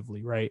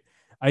defensively, right?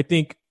 I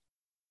think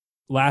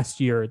last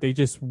year they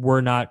just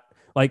were not,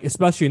 like,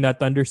 especially in that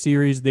Thunder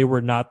series, they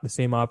were not the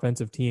same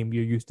offensive team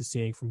you're used to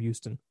seeing from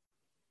Houston.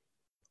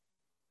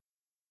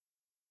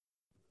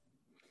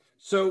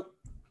 So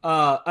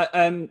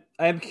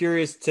I'm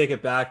curious to take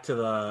it back to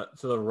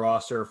the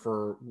roster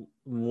for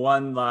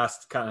one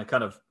last kind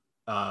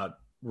of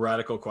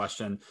radical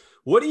question.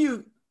 What do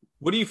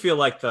you feel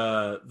like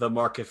the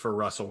market for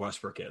Russell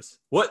Westbrook is?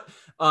 What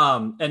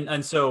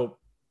so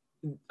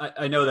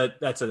I know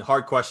that's a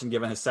hard question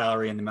given his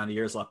salary and the amount of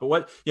years left, but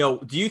what, do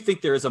you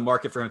think there is a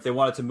market for him if they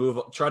wanted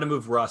to try to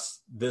move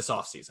Russ this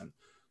offseason?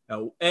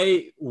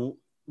 A,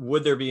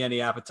 would there be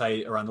any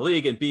appetite around the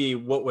league? And B,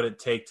 what would it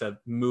take to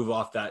move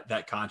off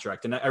that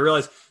contract? And I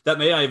realize that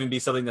may not even be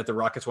something that the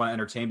Rockets want to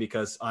entertain,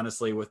 because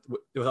honestly, with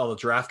all the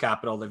draft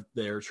capital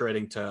they're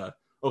trading to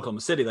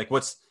Oklahoma City, like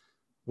what's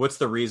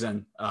the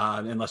reason?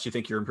 Unless you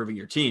think you're improving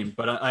your team,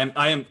 but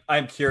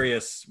I'm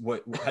curious.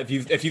 What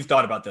if you've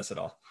thought about this at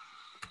all?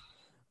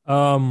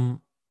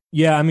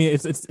 Yeah, I mean,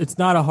 it's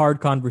not a hard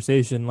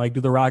conversation. Like,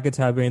 do the Rockets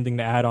have anything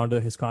to add on to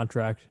his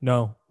contract?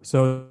 No,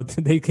 so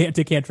they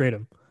can't trade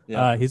him.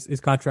 Yeah.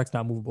 His contract's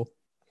not movable.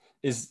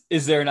 Is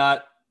there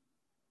a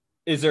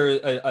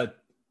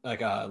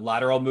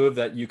lateral move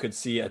that you could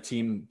see a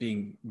team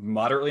being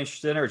moderately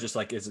interested in, or just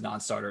like is a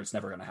non-starter, it's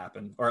never going to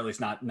happen, or at least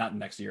not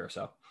next year or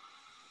so?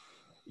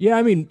 Yeah,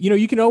 I mean,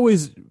 you can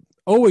always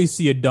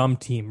see a dumb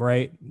team,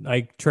 right?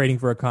 Like trading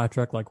for a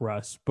contract like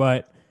Russ,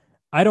 but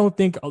I don't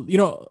think,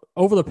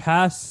 over the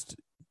past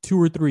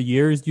 2 or 3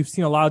 years, you've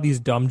seen a lot of these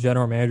dumb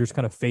general managers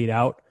kind of fade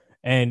out,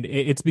 and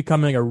it's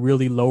becoming a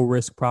really low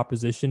risk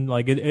proposition.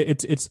 Like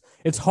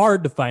it's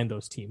hard to find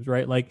those teams,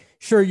 right? Like,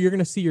 sure, you're going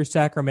to see your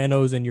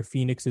Sacramentos and your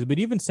Phoenixes, but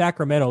even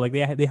Sacramento, like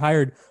they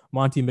hired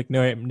Monty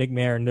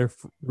McNair, and they're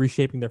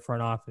reshaping their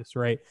front office,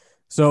 right?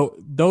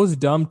 So those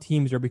dumb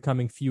teams are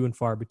becoming few and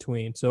far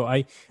between. So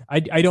I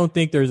don't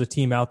think there's a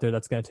team out there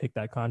that's going to take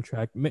that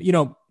contract.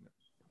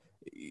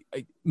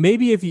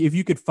 maybe if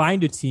you could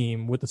find a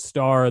team with a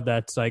star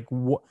that's like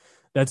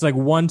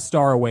one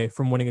star away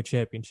from winning a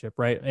championship,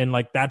 right? And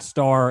like that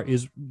star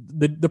is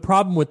the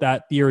problem with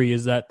that theory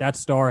is that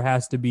star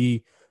has to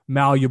be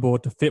malleable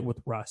to fit with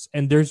Russ.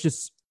 And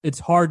it's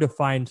hard to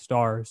find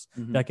stars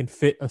that can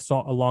fit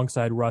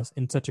alongside Russ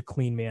in such a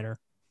clean manner.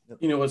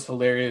 You know, what's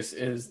hilarious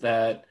is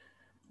that,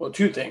 well,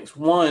 two things.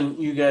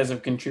 One, you guys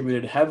have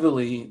contributed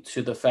heavily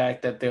to the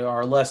fact that there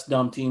are less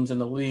dumb teams in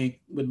the league,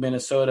 with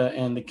Minnesota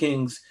and the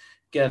Kings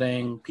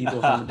getting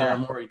people from the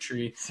Daryl Morey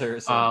tree.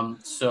 Seriously.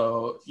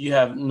 So you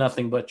have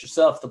nothing but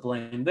yourself to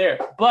blame there.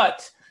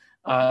 But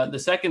the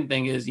second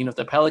thing is, you know, if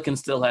the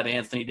Pelicans still had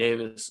Anthony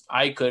Davis,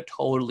 I could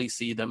totally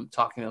see them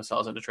talking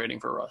themselves into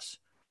trading for Russ.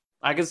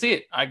 I could see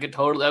it. I could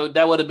totally.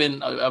 That would have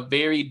been a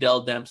very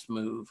Dell Demps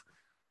move.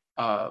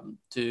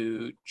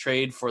 To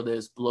trade for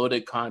this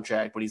bloated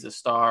contract, but he's a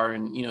star,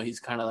 and you know he's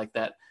kind of like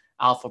that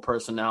alpha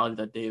personality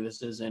that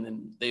Davis is in,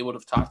 and they would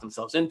have talked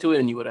themselves into it,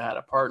 and you would have had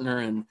a partner,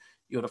 and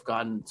you would have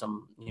gotten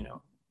some, you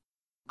know,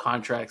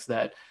 contracts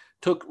that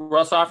took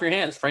Russ off your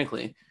hands,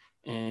 frankly.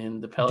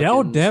 And the Pelicans,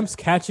 Dell Demps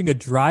catching a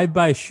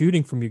drive-by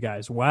shooting from you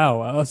guys.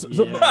 Wow.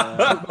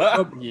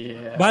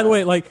 Yeah. By the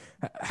way, like,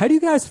 how do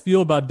you guys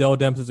feel about Dell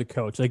Demps as a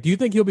coach? Like, do you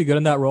think he'll be good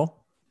in that role?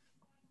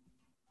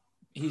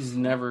 He's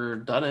never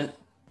done it.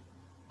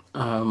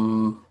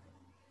 I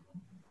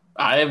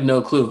have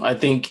no clue. I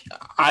think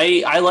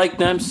I like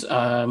Demps.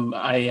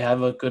 I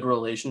have a good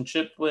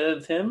relationship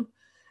with him,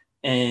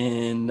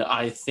 and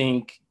I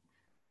think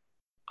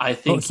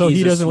so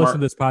he doesn't listen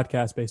to this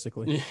podcast,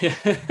 basically.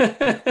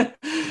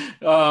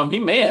 He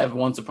may have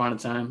once upon a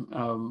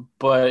time,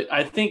 but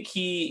I think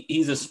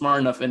he's a smart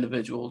enough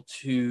individual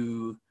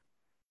to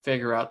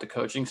figure out the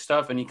coaching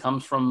stuff, and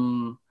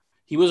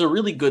he was a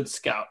really good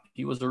scout.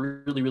 He was a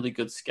really, really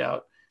good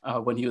scout.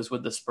 When he was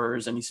with the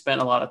Spurs, and he spent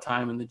a lot of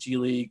time in the G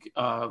League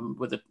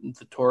with the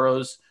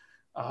Toros,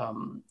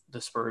 the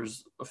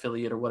Spurs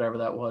affiliate or whatever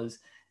that was.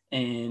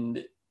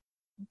 And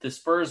the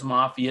Spurs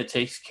Mafia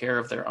takes care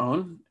of their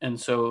own. And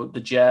so the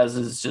Jazz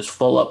is just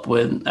full up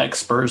with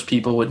ex-Spurs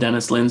people with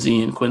Dennis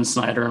Lindsey and Quinn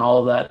Snyder and all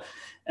of that.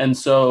 And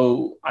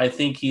so I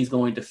think he's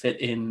going to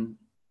fit in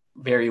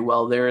very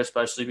well there,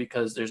 especially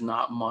because there's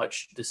not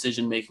much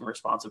decision-making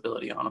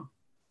responsibility on him.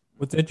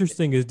 What's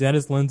interesting is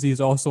Dennis Lindsey is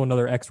also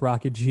another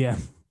ex-Rocket GM.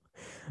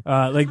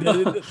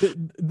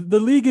 The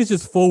league is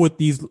just full with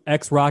these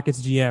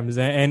ex-Rockets GMs,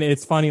 and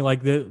it's funny.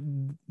 Like the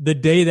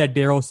day that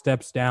Daryl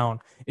steps down,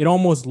 it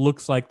almost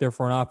looks like their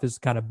front office is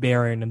kind of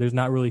barren, and there's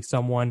not really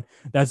someone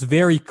that's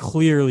very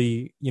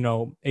clearly, you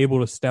know,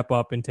 able to step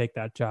up and take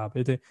that job.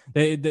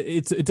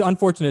 It's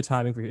unfortunate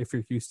timing if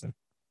you're Houston.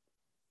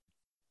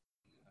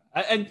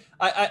 I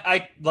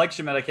like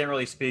Shamet. I can't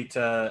really speak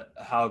to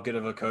how good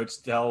of a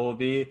coach Dell will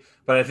be,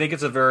 but I think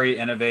it's a very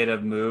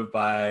innovative move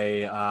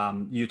by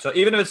Utah,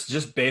 even if it's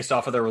just based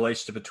off of the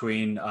relationship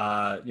between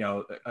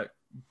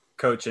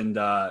coach and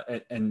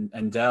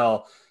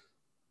Dell.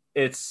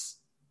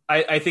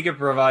 I think it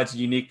provides a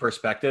unique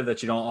perspective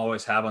that you don't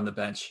always have on the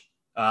bench.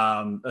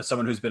 As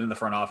someone who's been in the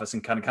front office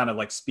and kind of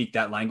like speak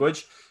that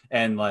language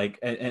and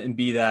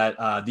be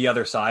that the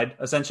other side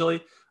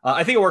essentially.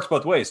 I think it works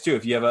both ways too.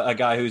 If you have a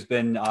guy who's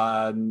been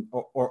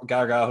or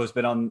guy who's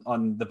been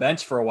on the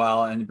bench for a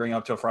while and bring him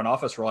up to a front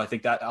office role, I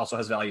think that also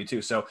has value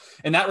too. So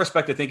in that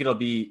respect, I think it'll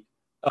be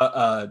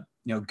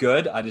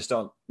good. I just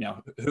don't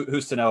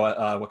who's to know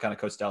what kind of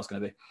coach Dell's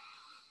going to be.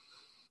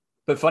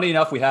 But funny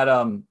enough, we had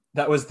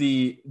that was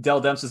the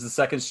Dell Demps is the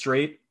second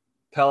straight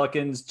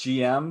Pelicans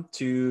GM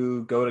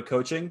to go to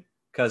coaching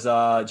because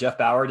Jeff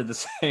Bauer did the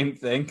same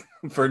thing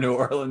for New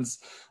Orleans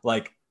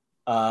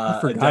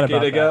a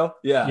decade ago.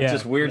 Yeah,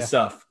 just weird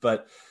stuff.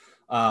 But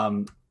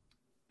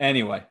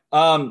anyway,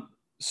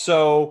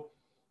 so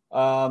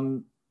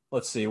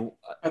let's see.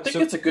 I think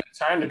it's a good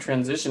time to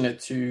transition it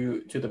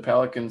to the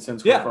Pelicans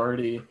since we've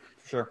already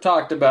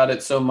talked about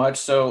it so much.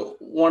 So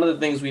one of the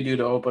things we do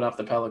to open up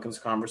the Pelicans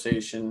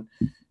conversation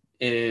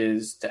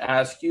is to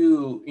ask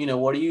you,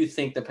 what do you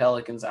think the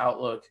Pelicans'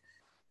 outlook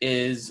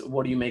is?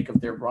 What do you make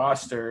of their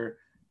roster?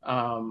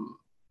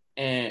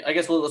 And I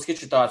guess let's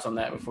get your thoughts on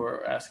that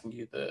before asking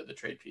you the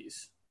trade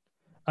piece.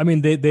 I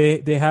mean,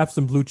 they have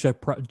some blue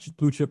chip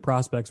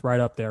prospects right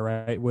up there,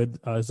 right? With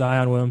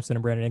Zion Williamson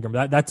and Brandon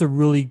Ingram. That's a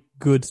really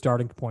good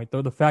starting point,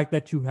 though. The fact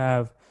that you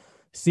have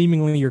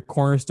seemingly your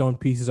cornerstone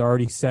pieces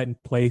already set in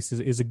place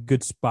is a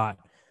good spot.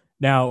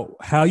 Now,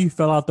 how you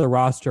fill out the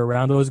roster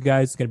around those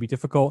guys is going to be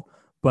difficult,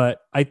 but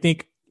I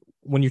think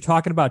when you're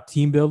talking about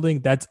team building,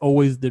 that's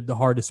always the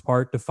hardest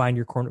part, to find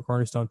your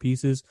cornerstone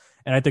pieces,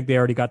 and I think they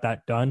already got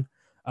that done.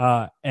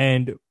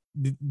 And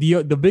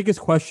the biggest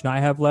question I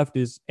have left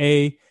is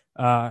A,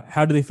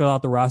 how do they fill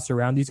out the roster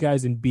around these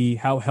guys? And B,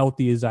 how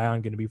healthy is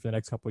Zion going to be for the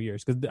next couple of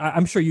years? Because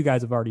I'm sure you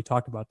guys have already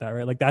talked about that,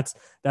 right? Like that's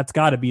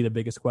got to be the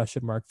biggest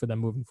question mark for them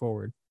moving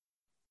forward.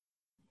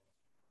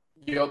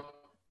 Yep,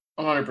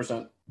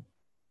 100%.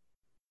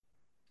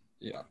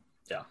 Yeah.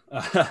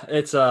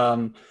 It's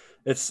a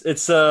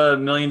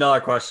 $1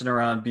 million question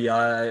around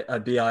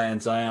BI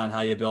and Zion,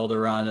 how you build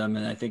around them,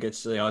 and I think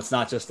it's it's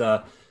not just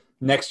a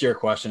next year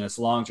question. It's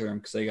long term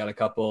because they got a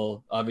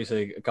couple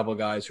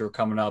guys who are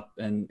coming up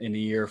in a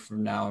year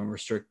from now and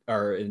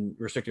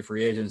restricted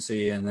free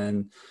agency, and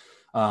then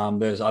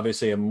there's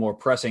obviously a more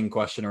pressing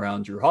question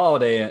around Drew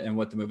Holiday and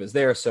what the move is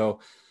there. So,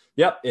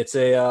 yep, it's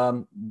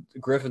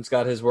Griffin's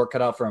got his work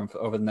cut out for him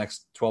over the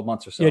next 12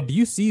 months or so. Yeah, do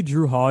you see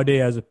Drew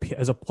Holiday as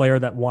a player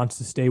that wants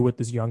to stay with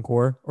this young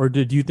core, or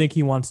do you think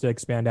he wants to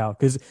expand out?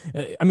 Because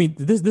I mean,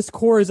 this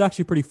core is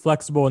actually pretty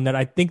flexible, in that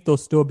I think they'll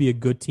still be a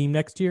good team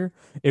next year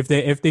if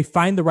they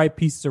find the right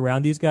pieces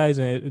around these guys.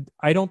 And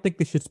I don't think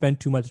they should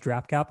spend too much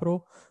draft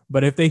capital,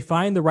 but if they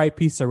find the right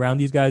piece around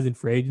these guys in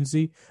free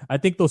agency, I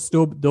think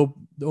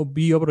they'll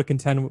be able to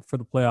contend for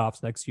the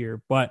playoffs next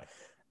year. But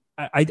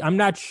I'm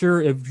not sure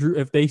if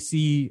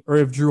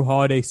Drew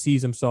Holiday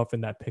sees himself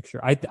in that picture.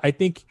 I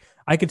think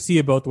I could see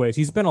it both ways.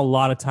 He's spent a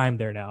lot of time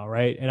there now,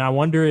 right? And I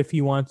wonder if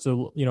he wants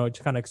to,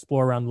 to kind of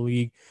explore around the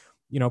league,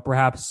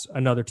 perhaps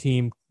another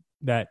team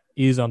that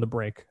is on the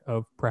brink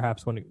of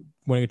perhaps winning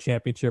a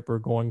championship or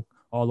going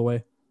all the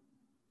way.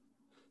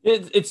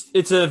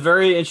 It's a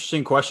very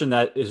interesting question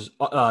that is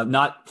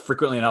not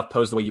frequently enough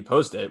posed the way you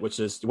posed it, which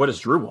is, what does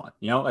Drew want?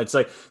 It's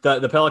like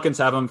the Pelicans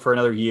have him for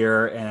another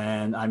year,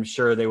 and I'm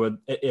sure they would,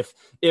 if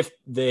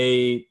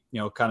they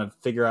kind of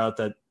figure out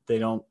that they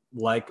don't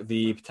like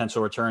the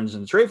potential returns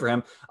in the trade for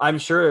him, I'm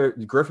sure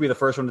Griff would be the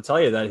first one to tell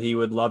you that he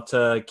would love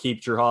to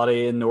keep Drew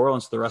Holiday in New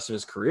Orleans for the rest of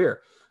his career.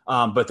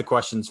 But the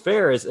question's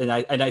fair and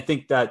I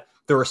think that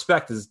the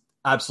respect is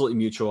absolutely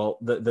mutual.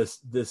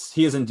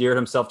 He has endeared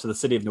himself to the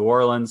city of New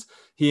Orleans.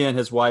 He and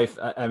his wife,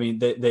 I mean,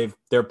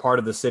 they're part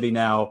of the city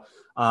now.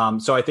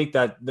 So I think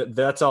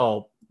that's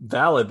all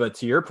valid. But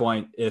to your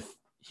point, if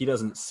he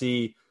doesn't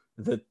see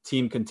the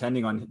team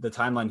contending on the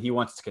timeline he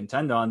wants to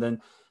contend on,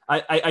 then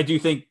I do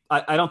think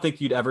I don't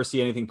think you'd ever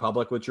see anything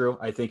public with Drew.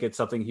 I think it's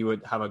something he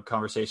would have a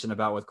conversation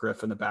about with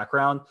Griff in the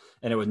background,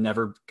 and it would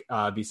never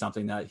be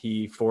something that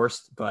he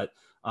forced. But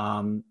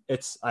I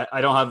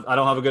don't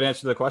have a good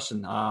answer to the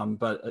question.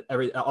 But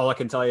all I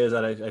can tell you is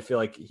that I feel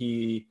like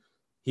he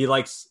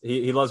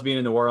loves being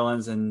in New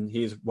Orleans, and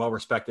he's well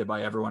respected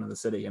by everyone in the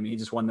city. I mean, he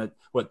just won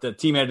the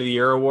Team Head of the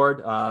Year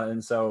award,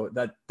 and so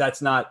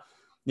that's not,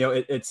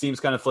 it seems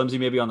kind of flimsy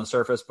maybe on the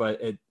surface,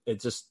 but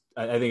it just,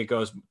 I think it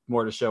goes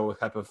more to show what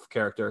type of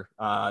character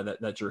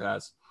that Drew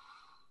has.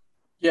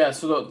 Yeah.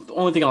 So the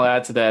only thing I'll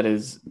add to that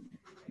is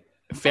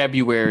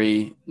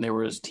February there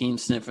was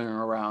teams sniffing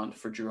around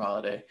for Drew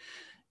Holiday.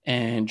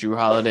 And Drew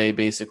Holiday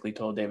basically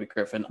told David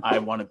Griffin, I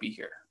want to be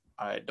here.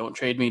 Don't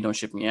trade me. Don't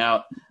ship me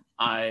out.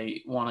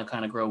 I want to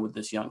kind of grow with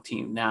this young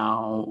team.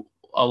 Now,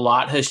 a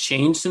lot has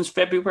changed since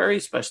February,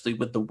 especially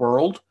with the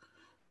world.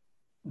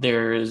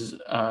 There's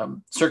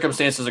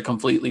circumstances are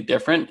completely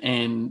different.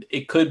 And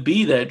it could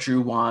be that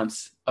Drew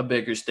wants a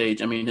bigger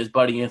stage. I mean, his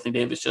buddy Anthony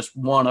Davis just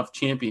won a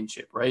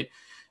championship, right?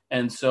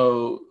 And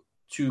so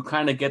to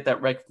kind of get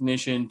that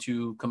recognition,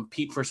 to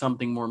compete for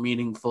something more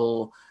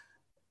meaningful,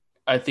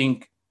 I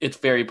think it's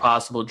very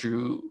possible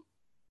Drew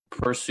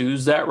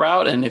pursues that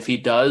route. And if he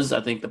does,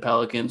 I think the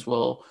Pelicans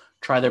will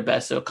try their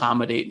best to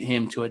accommodate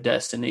him to a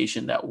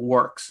destination that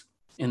works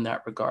in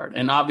that regard.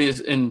 And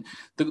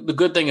the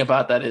good thing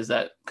about that is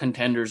that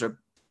contenders are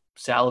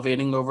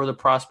salivating over the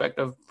prospect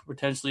of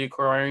potentially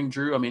acquiring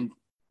Drew. I mean,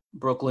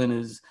 Brooklyn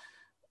is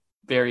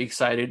very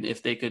excited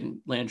if they could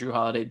land Drew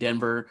Holiday.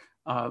 Denver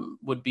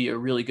would be a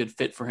really good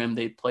fit for him.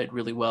 They played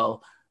really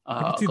well.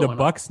 I can see the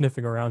Bucks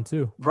sniffing around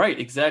too. Right,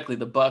 exactly.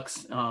 The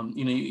Bucks.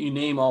 You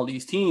name all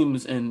these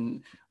teams,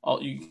 and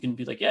you can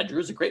be like, yeah,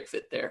 Drew's a great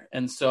fit there.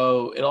 And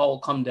so it all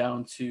come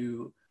down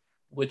to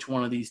which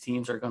one of these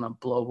teams are going to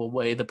blow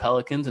away the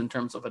Pelicans in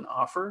terms of an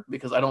offer,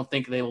 because I don't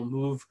think they will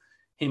move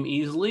him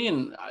easily.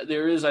 And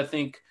there is, I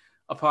think,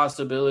 a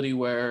possibility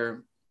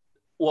where,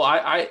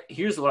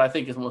 here's what I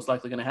think is most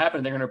likely going to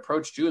happen. They're going to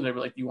approach Drew and they're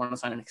like, do you want to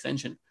sign an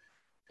extension?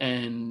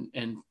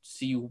 And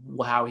see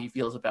how he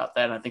feels about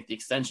that. And I think the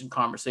extension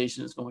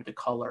conversation is going to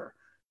color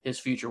his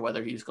future,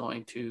 whether he's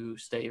going to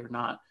stay or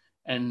not.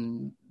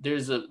 And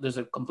there's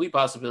a complete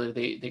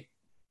possibility they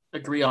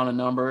agree on a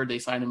number, they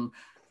sign him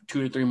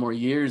 2 to 3 more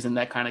years, and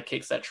that kind of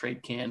kicks that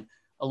trade can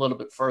a little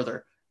bit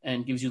further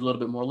and gives you a little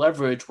bit more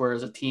leverage.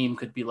 Whereas a team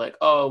could be like,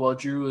 oh, well,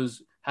 Drew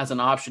has an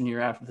option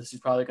here after this.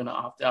 He's probably going to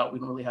opt out. We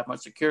don't really have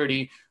much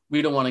security.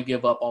 We don't want to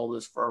give up all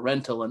this for a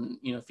rental. And,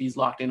 if he's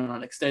locked in on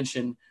an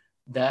extension,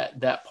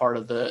 that part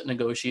of the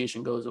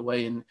negotiation goes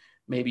away, and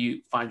maybe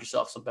you find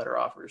yourself some better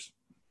offers.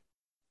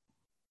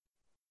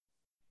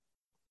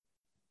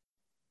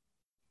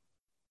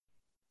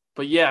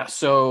 But yeah,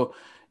 so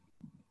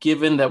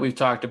given that we've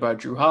talked about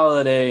Drew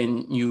Holiday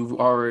and you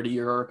already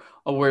are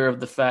aware of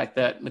the fact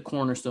that the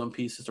cornerstone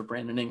pieces are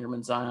Brandon Ingram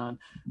and Zion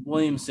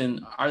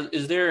Williamson,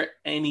 is there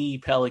any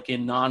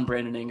Pelican,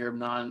 non-Brandon Ingram,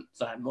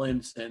 non-Zion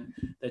Williamson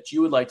that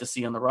you would like to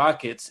see on the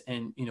Rockets?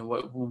 And,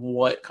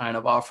 what kind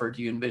of offer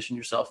do you envision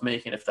yourself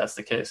making if that's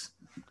the case?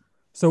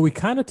 So we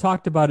kind of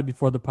talked about it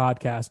before the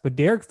podcast, but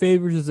Derek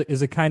Favors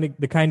is the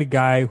kind of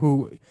guy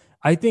who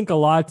I think a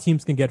lot of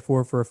teams can get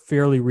for a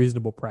fairly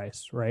reasonable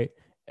price, right?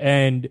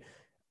 And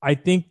I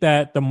think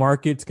that the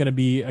market's going to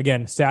be,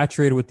 again,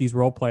 saturated with these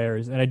role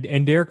players.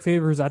 And Derek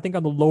Favors, I think,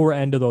 on the lower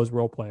end of those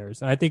role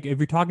players. And I think if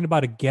you're talking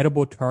about a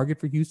gettable target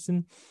for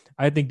Houston,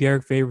 I think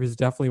Derek Favors is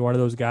definitely one of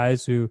those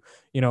guys who,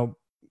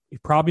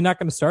 probably not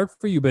going to start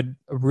for you, but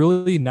a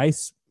really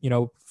nice,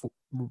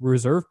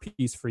 reserve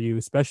piece for you,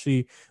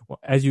 especially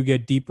as you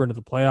get deeper into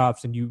the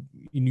playoffs and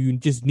you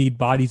just need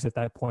bodies at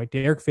that point.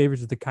 Derek Favors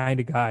is the kind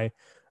of guy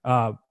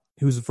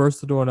who's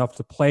versatile enough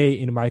to play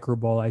in micro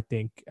ball, I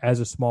think,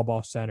 as a small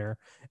ball center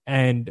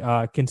and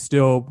can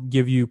still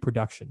give you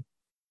production.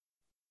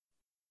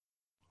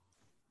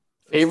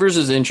 Favors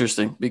is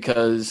interesting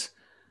because,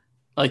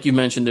 like you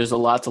mentioned, there's a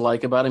lot to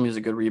like about him. He's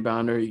a good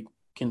rebounder. He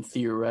can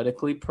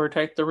theoretically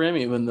protect the rim,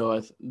 even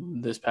though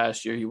this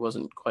past year he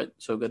wasn't quite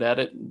so good at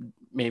it,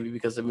 maybe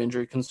because of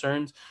injury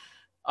concerns.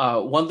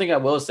 One thing I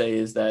will say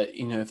is that,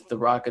 if the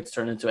Rockets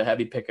turn into a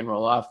heavy pick and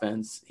roll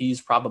offense,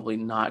 he's probably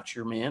not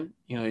your man.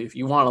 If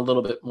you want a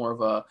little bit more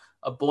of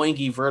a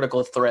boinky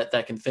vertical threat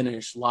that can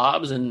finish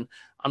lobs, and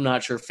I'm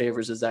not sure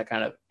Favors is that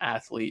kind of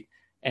athlete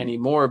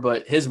anymore,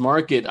 but his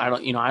market, I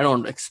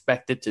don't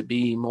expect it to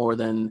be more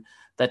than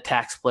that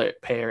taxpayer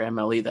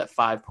MLE, that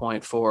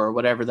 5.4 or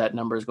whatever that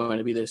number is going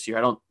to be this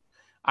year.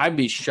 I'd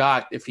be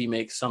shocked if he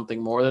makes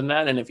something more than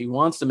that. And if he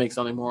wants to make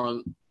something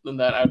more than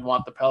that, I'd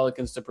want the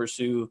Pelicans to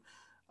pursue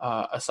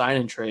a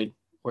sign and trade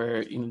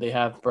where, they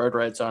have bird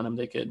rights on him.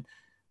 They could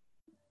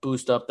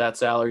boost up that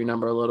salary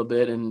number a little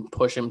bit and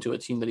push him to a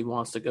team that he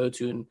wants to go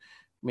to and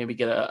maybe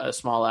get a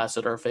small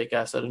asset or a fake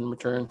asset in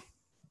return.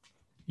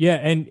 Yeah,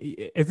 and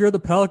if you're the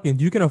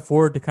Pelicans, you can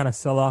afford to kind of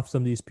sell off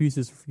some of these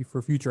pieces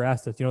for future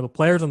assets. The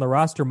players on the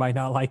roster might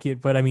not like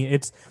it, but I mean,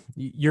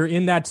 you're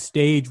in that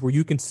stage where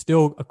you can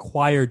still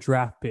acquire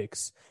draft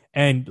picks,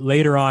 and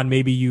later on,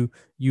 maybe you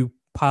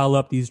pile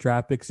up these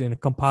draft picks in a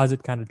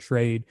composite kind of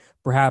trade.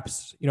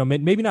 Perhaps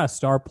maybe not a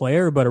star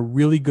player, but a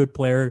really good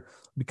player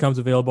becomes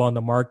available on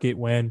the market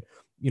when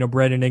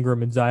Brandon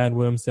Ingram and Zion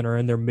Williamson are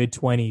in their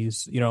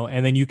mid-20s,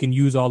 and then you can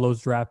use all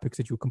those draft picks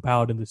that you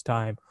compiled in this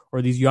time,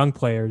 or these young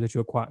players that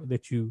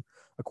you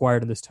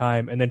acquired in this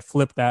time, and then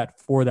flip that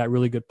for that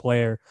really good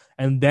player.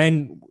 And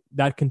then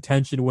that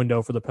contention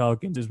window for the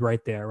Pelicans is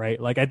right there, right?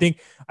 Like, I think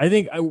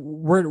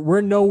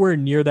we're nowhere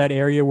near that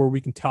area where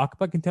we can talk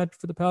about contention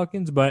for the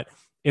Pelicans, but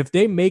if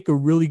they make a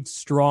really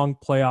strong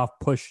playoff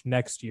push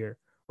next year,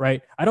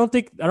 right? I don't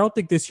think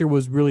this year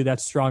was really that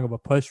strong of a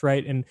push,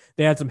 right? And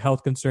they had some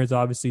health concerns,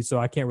 obviously, so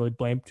I can't really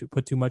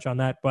put too much on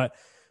that. But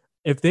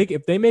if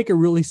they make a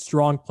really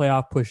strong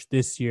playoff push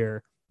this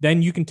year,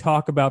 then you can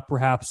talk about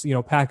perhaps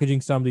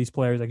packaging some of these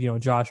players like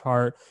Josh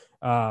Hart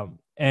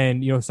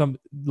and some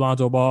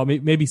Lonzo Ball,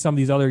 maybe some of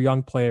these other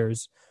young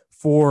players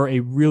for a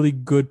really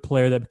good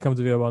player that becomes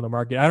available on the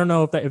market. I don't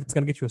know if it's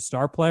going to get you a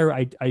star player.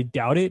 I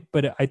doubt it,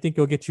 but I think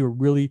it'll get you a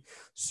really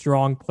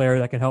strong player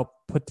that can help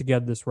put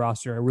together this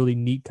roster in a really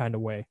neat kind of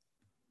way.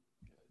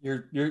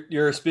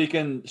 You're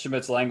speaking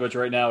Schmidt's language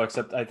right now,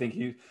 except I think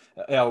we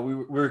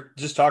were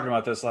just talking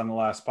about this on the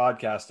last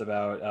podcast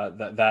about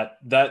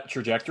that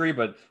trajectory,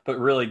 but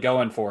really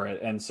going for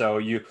it. And so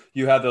you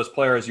have those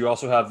players. You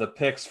also have the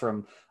picks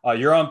from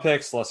your own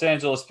picks, Los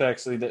Angeles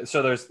picks.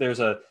 So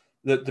there's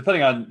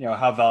depending on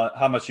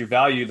how much you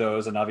value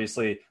those, and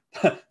obviously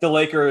the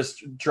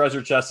Lakers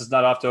treasure chest is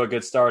not off to a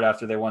good start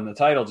after they won the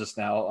title just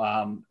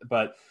now.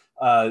 But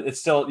you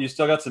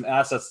still got some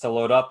assets to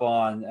load up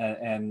on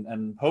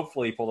and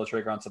hopefully pull the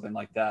trigger on something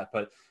like that.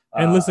 But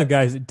and listen,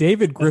 guys,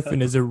 David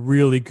Griffin is a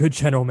really good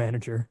general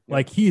manager. Yeah.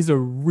 Like, he's a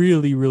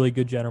really, really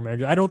good general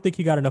manager. I don't think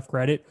he got enough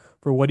credit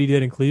for what he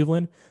did in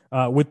Cleveland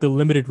with the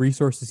limited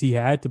resources he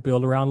had to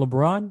build around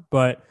LeBron.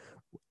 But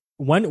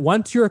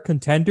once you're a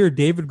contender,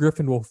 David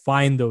Griffin will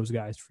find those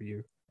guys for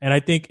you. And I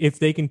think if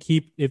they can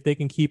keep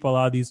a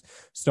lot of these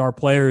star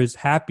players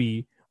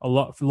happy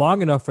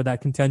long enough for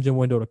that contention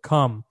window to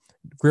come,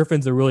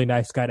 Griffin's a really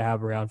nice guy to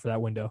have around for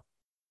that window.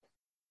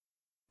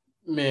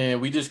 Man,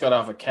 we just got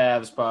off a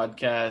Cavs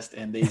podcast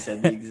and they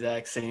said the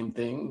exact same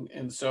thing.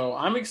 And so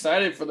I'm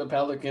excited for the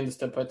Pelicans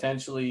to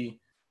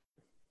potentially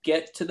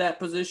get to that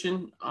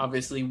position.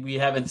 Obviously, we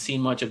haven't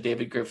seen much of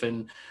David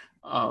Griffin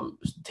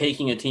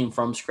taking a team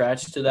from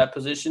scratch to that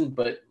position.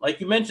 But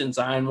like you mentioned,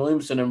 Zion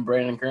Williamson and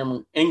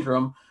Brandon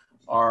Ingram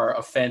are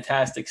a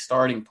fantastic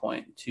starting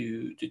point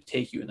to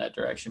take you in that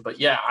direction. But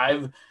yeah,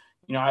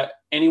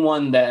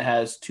 anyone that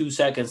has 2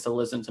 seconds to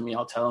listen to me,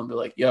 I'll tell them, be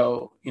like,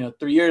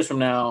 3 years from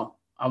now,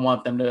 I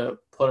want them to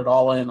put it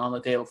all in on the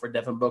table for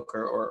Devin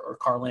Booker or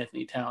Karl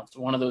Anthony Towns.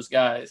 One of those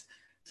guys,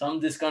 some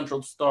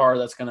disgruntled star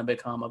that's going to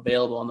become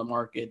available on the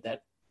market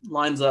that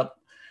lines up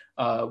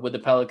with the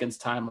Pelicans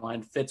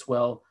timeline, fits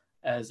well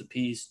as a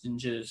piece, and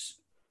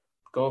just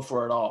go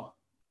for it all.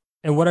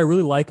 And what I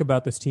really like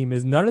about this team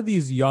is none of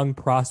these young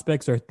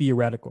prospects are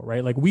theoretical,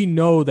 right? Like, we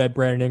know that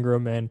Brandon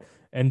Ingram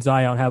and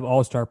Zion have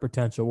all-star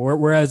potential.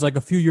 Whereas like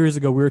a few years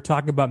ago, we were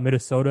talking about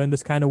Minnesota in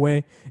this kind of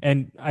way.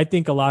 And I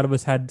think a lot of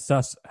us had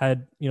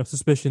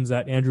suspicions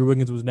that Andrew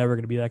Wiggins was never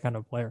going to be that kind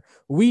of player.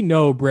 We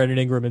know Brandon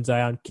Ingram and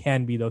Zion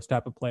can be those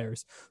type of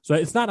players. So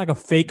it's not like a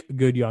fake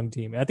good young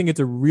team. I think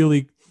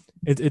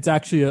it's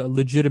actually a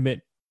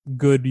legitimate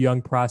good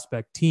young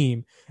prospect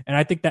team. And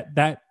I think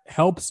that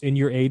helps in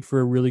your aid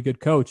for a really good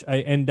coach.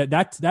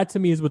 That to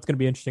me is what's going to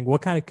be interesting.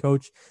 What kind of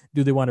coach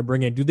do they want to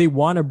bring in? Do they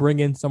want to bring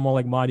in someone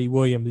like Monty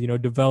Williams,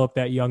 develop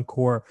that young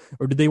core,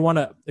 or do they want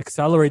to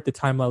accelerate the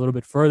timeline a little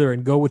bit further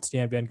and go with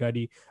Stan Van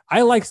Gundy?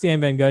 I like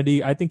Stan Van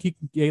Gundy. I think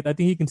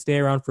he can stay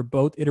around for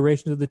both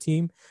iterations of the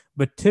team.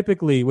 But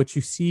typically, what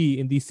you see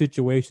in these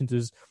situations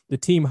is the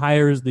team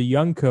hires the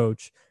young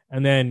coach,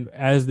 and then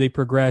as they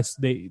progress,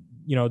 they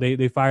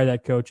fire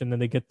that coach, and then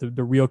they get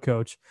the real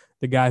coach,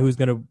 the guy who's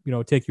going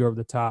to take you over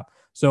the top.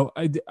 So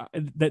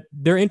that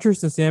their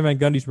interest in Stan Van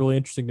Gundy is really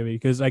interesting to me,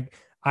 because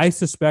I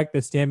suspect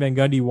that Stan Van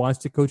Gundy wants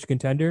to coach a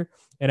contender,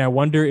 and I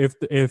wonder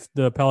if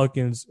the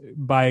Pelicans,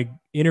 by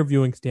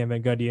interviewing Stan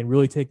Van Gundy and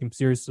really taking him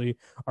seriously,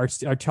 are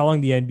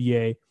telling the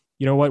NBA,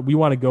 you know what, we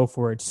want to go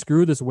for it.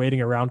 Screw this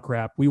waiting around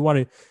crap. We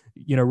want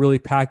to really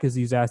package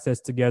these assets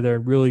together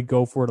and really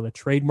go for it on the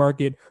trade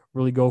market,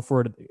 really go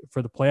for it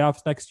for the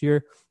playoffs next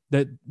year.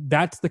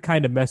 That's the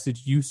kind of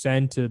message you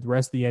send to the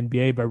rest of the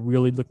NBA by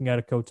really looking at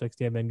a coach like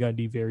Stan Van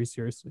Gundy very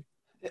seriously.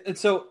 And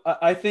so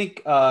I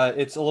think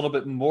it's a little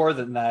bit more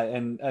than that.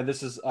 And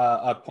this is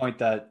a point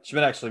that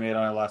Schmidt actually made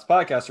on our last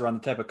podcast around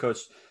the type of coach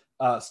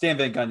Stan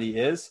Van Gundy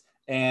is.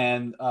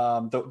 And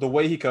the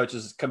way he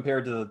coaches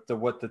compared to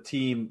what the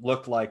team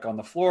looked like on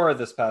the floor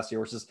this past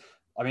year, which is,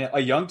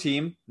 a young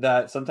team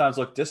that sometimes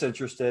looked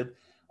disinterested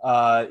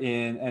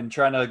in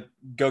trying to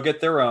go get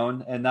their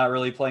own and not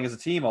really playing as a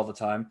team all the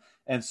time.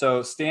 And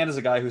so Stan is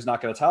a guy who's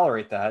not going to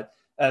tolerate that.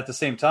 At the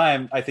same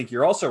time, I think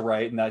you're also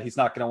right in that he's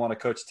not going to want to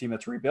coach a team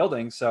that's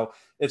rebuilding. So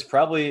it's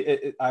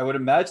probably, I would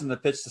imagine the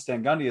pitch to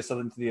Stan Gundy is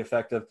something to the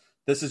effect of,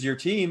 this is your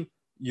team.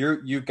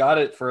 You've got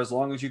it for as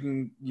long as you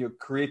can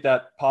create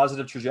that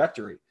positive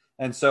trajectory.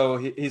 And so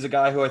he's a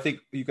guy who I think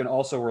you can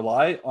also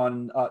rely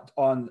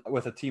on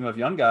with a team of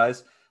young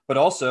guys, but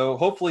also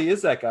hopefully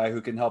is that guy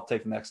who can help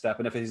take the next step.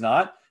 And if he's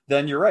not,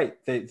 then you're right.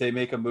 They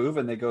make a move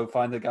and they go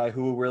find the guy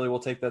who really will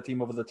take that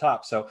team over the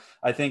top. So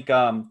I think,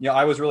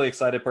 I was really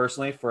excited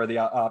personally for the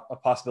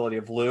possibility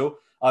of Lou.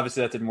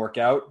 Obviously that didn't work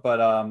out, but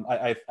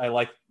I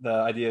like the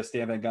idea of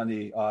Stan Van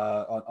Gundy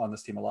on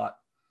this team a lot.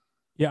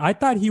 Yeah, I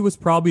thought he was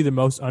probably the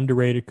most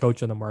underrated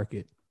coach on the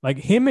market. Like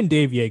him and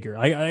Dave Yeager.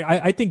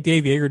 I think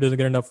Dave Yeager doesn't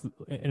get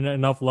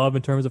enough love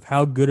in terms of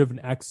how good of an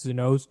X's and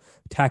O's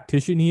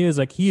tactician he is.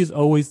 Like he is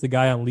always the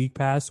guy on League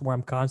Pass where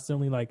I'm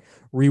constantly like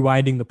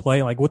rewinding the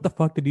play. Like, what the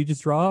fuck did he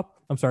just draw up?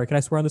 I'm sorry, can I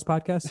swear on this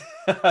podcast?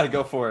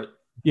 Go for it.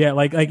 Yeah,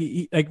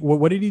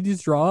 what did he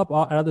just draw up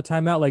out of the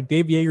timeout? Like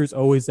Dave Yeager is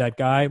always that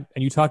guy,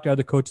 and you talk to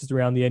other coaches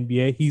around the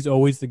NBA, he's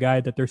always the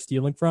guy that they're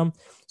stealing from.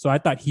 So I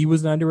thought he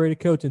was an underrated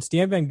coach. And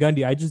Stan Van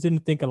Gundy, I just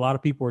didn't think a lot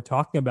of people were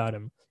talking about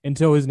him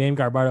until his name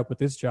got brought up with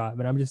this job.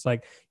 And I'm just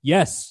like,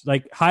 yes,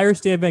 like hire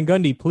Stan Van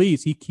Gundy,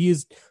 please. He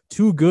is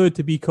too good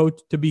to be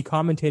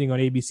commentating on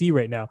ABC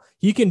right now.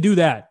 He can do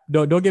that.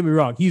 Don't get me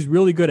wrong. He's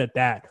really good at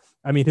that.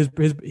 I mean,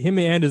 him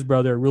and his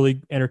brother are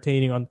really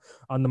entertaining on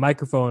the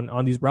microphone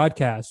on these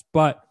broadcasts,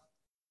 but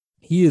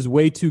he is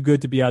way too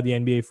good to be out of the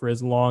NBA for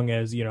as long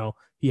as,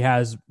 he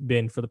has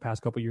been for the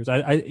past couple of years.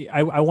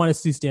 I want to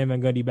see Stan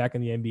Van Gundy back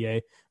in the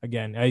NBA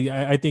again.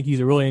 I think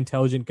he's a really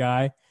intelligent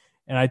guy,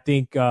 and I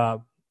think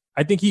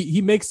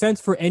he makes sense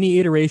for any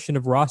iteration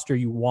of roster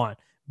you want.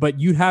 But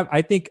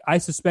I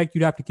suspect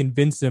you'd have to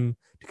convince him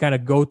to kind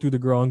of go through the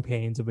growing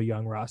pains of a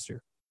young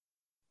roster.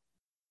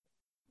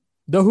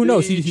 Though who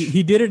knows?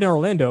 He did it in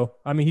Orlando.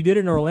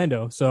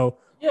 So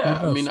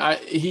yeah,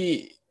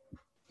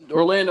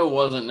 Orlando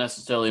wasn't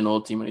necessarily an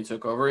old team when he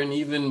took over, and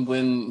even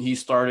when he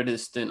started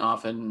his stint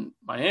off in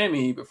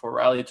Miami before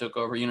Riley took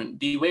over,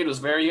 D Wade was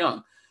very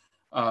young.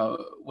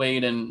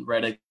 Wade and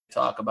Redick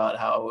talk about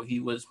how he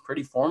was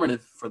pretty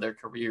formative for their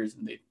careers,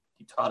 and he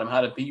taught him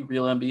how to be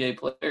real NBA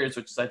players,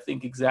 which is I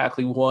think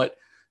exactly what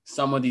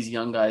some of these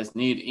young guys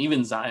need.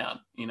 Even Zion,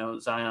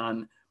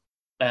 Zion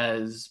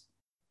as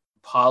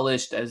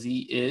polished as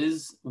he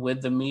is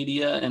with the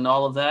media and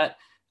all of that,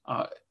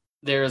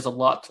 there is a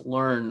lot to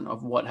learn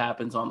of what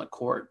happens on the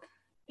court.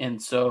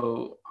 And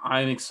so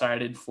I'm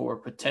excited for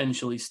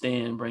potentially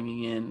Stan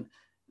bringing in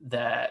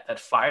that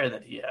fire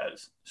that he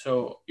has.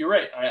 So you're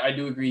right. I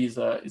do agree he's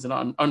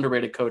an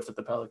underrated coach that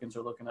the Pelicans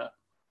are looking at.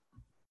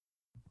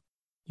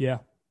 Yeah.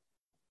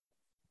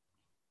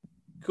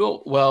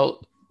 Cool.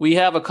 Well, we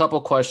have a couple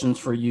questions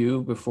for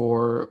you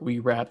before we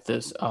wrap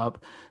this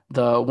up.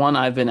 The one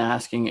I've been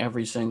asking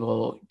every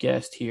single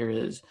guest here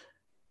is,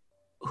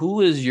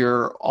 who is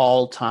your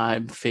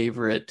all-time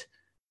favorite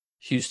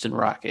Houston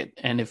Rocket?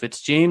 And if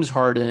it's James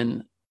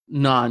Harden,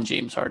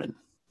 non-James Harden.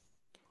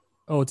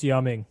 Oh, it's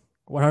Yao Ming.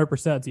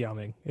 100% it's Yao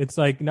Ming. It's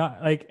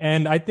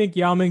and I think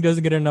Yao Ming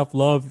doesn't get enough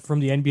love from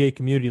the NBA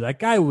community. That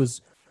guy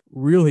was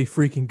really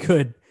freaking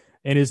good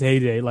in his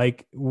heyday.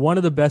 Like one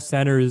of the best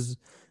centers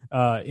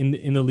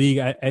in the league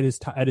at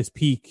his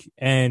peak,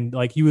 and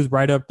like he was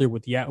right up there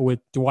with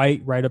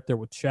Dwight, right up there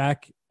with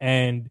Shaq,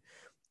 and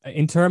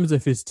in terms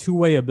of his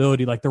two-way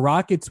ability, like the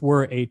Rockets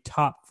were a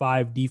top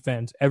 5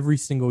 defense every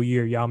single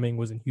year Yao Ming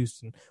was in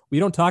Houston. We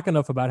don't talk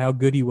enough about how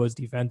good he was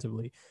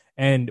defensively.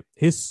 And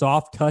his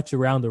soft touch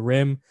around the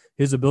rim,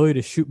 his ability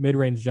to shoot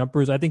mid-range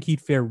jumpers, I think he'd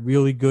fare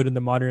really good in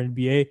the modern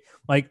NBA.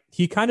 Like,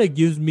 he kind of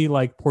gives me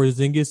like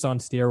Porzingis on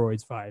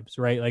steroids vibes,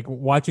 right? Like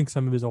watching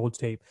some of his old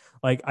tape.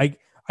 Like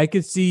I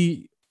could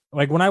see,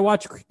 like when I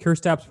watch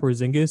Kristaps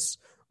Porzingis,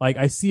 like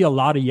I see a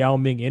lot of Yao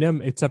Ming in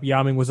him, except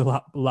Yao Ming was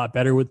a lot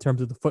better with terms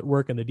of the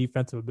footwork and the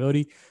defensive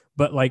ability.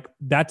 But like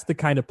that's the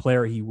kind of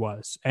player he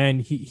was, and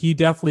he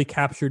definitely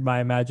captured my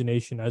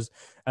imagination as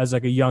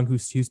like a young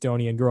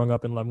Houstonian growing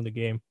up and loving the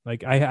game.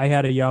 Like I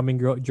had a Yao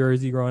Ming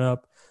jersey growing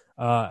up.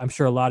 I'm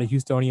sure a lot of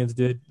Houstonians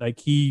did. Like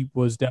he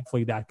was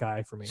definitely that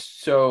guy for me.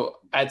 So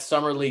at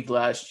Summer League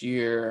last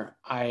year,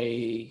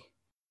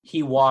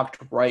 he walked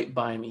right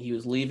by me. He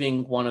was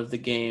leaving one of the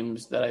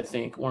games that I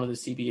think one of the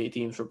CBA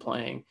teams were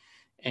playing.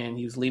 And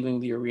he was leaving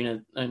the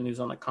arena and he was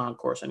on the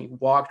concourse and he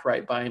walked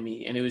right by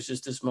me. And it was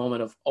just this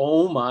moment of,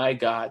 oh my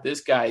God,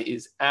 this guy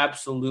is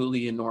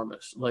absolutely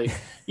enormous. Like,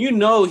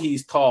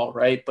 he's tall,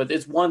 right? But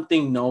it's one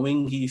thing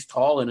knowing he's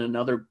tall and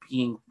another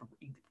being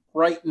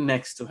right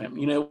next to him.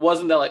 It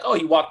wasn't that like, oh,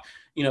 he walked,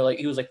 like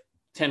he was like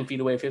 10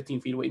 feet away,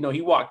 15 feet away. No, he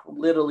walked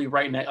literally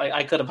right next.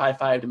 I could have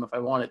high-fived him if I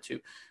wanted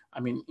to. I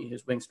mean,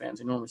 his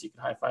wingspan's enormous. He could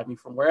high-five me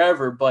from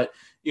wherever. But,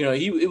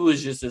 it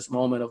was just this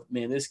moment of,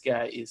 man, this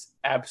guy is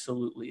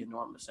absolutely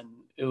enormous. And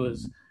it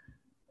was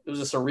a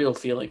surreal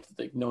feeling to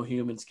think no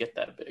humans get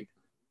that big.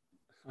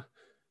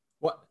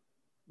 What?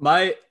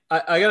 I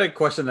got a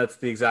question that's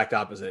the exact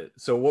opposite.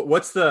 So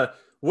what's the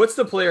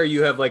player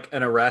you have like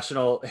an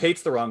irrational,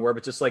 hate's the wrong word,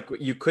 but just like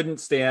you couldn't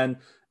stand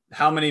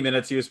how many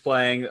minutes he was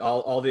playing,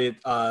 all the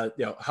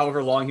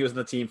however long he was in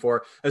the team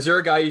for? Is there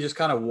a guy you just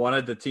kind of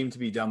wanted the team to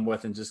be done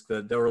with and just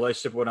the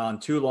relationship went on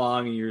too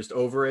long and you're just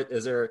over it?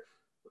 Is there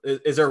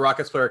a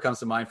Rockets player that comes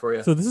to mind for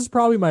you? So this is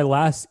probably my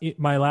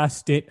last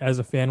stint as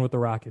a fan with the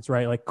Rockets,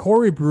 right? Like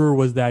Corey Brewer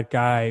was that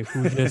guy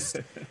who just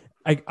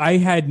I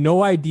had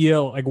no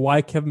idea like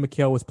why Kevin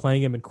McHale was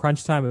playing him in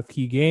crunch time of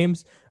key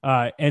games.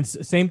 And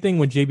same thing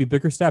when JB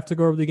Bickerstaff took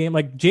over the game.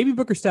 Like JB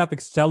Bickerstaff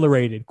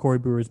accelerated Corey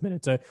Brewer's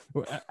minutes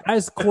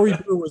as Corey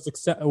Brewer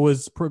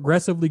was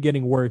progressively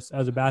getting worse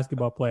as a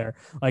basketball player.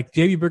 Like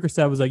JB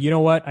Bickerstaff was like, you know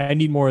what? I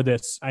need more of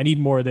this.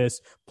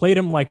 Played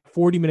him like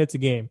 40 minutes a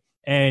game,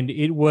 and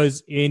it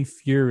was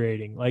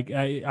infuriating. Like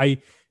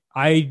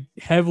I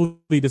heavily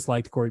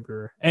disliked Corey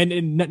Brewer, and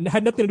it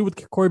had nothing to do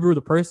with Corey Brewer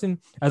the person.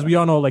 As we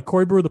all know, like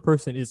Corey Brewer the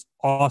person is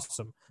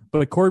awesome,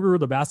 but Corey Brewer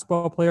the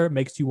basketball player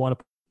makes you want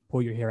to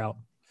pull your hair out.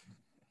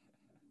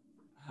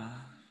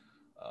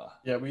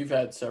 Yeah, we've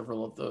had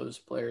several of those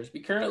players. We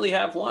currently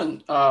have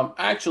one.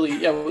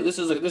 Actually, yeah, this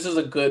is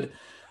a good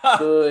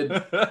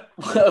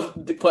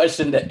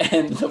question to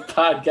end the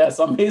podcast.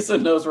 So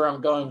Mason knows where I'm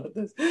going with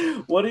this.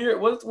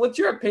 What's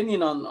your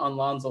opinion on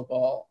Lonzo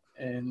Ball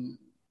and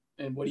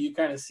what do you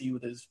kind of see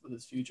with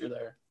his future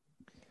there?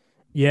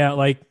 Yeah,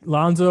 like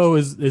Lonzo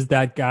is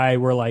that guy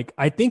where like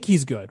I think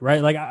he's good,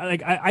 right? Like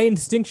I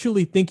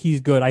instinctually think he's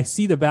good. I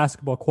see the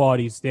basketball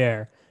qualities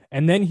there,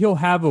 and then he'll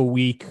have a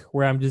week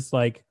where I'm just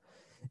like,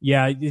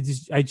 yeah,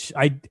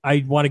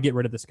 I want to get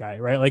rid of this guy,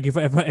 right? Like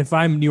if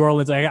I'm New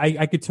Orleans,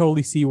 I could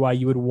totally see why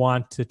you would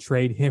want to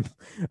trade him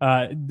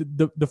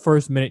the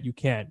first minute you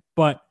can.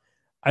 But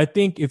I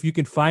think if you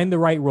can find the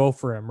right role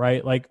for him,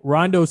 right? Like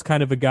Rondo's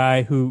kind of a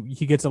guy who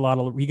he gets a lot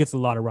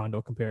of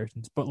Rondo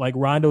comparisons, but like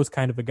Rondo's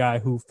kind of a guy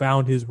who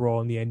found his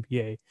role in the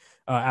NBA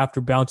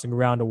after bouncing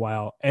around a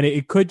while. And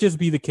it could just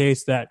be the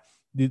case that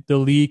the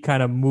league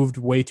kind of moved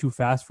way too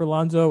fast for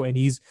Lonzo, and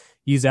he's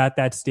at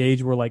that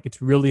stage where like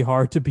it's really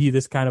hard to be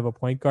this kind of a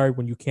point guard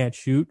when you can't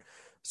shoot.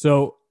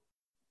 So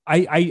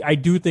I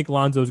do think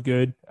Lonzo's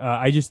good.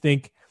 I just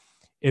think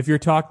if you're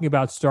talking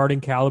about starting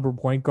caliber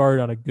point guard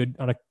on a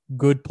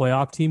good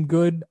playoff team,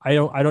 I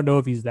don't know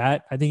if he's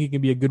that. I think he can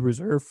be a good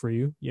reserve for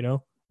you. I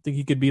think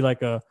he could be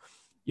like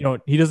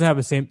he doesn't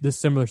have this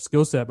similar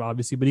skill set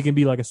obviously, but he can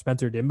be like a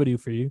Spencer Dinwiddie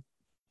for you.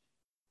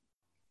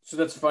 So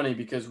that's funny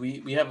because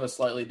we have a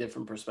slightly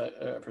different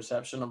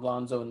perception of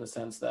Lonzo in the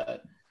sense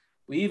that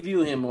we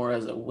view him more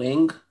as a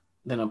wing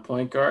than a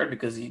point guard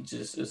because he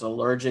just is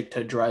allergic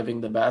to driving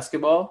the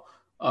basketball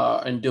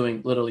and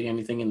doing literally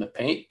anything in the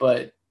paint.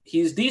 But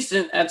he's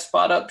decent at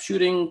spot up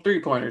shooting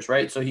 3-pointers,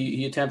 right? So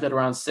he attempted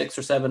around 6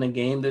 or 7 a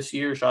game this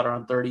year, shot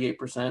around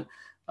 38%.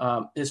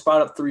 His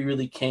spot up 3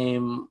 really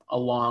came a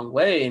long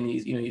way, and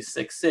he's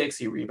 6'6",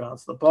 he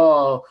rebounds the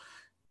ball,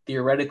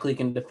 theoretically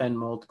can defend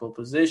multiple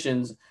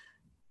positions.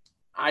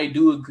 I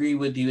do agree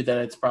with you that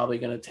it's probably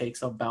going to take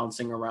some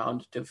bouncing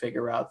around to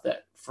figure out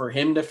that for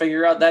him to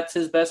figure out that's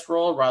his best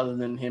role rather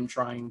than him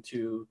trying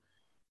to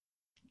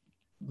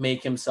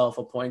make himself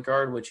a point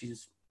guard, which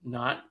he's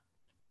not.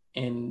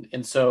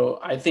 And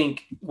so I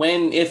think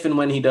if and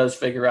when he does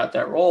figure out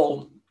that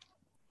role,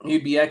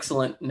 he'd be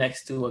excellent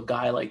next to a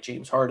guy like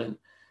James Harden,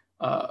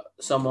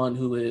 someone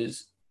who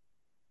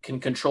can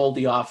control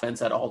the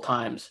offense at all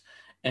times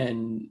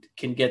and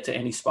can get to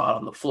any spot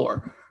on the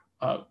floor.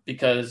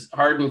 because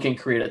Harden can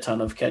create a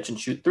ton of catch and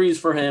shoot threes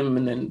for him,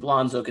 and then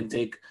Lonzo can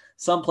take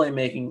some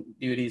playmaking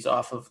duties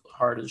off of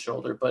Harden's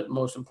shoulder. But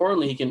most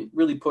importantly, he can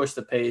really push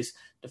the pace,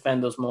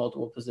 defend those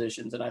multiple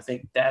positions, and I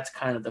think that's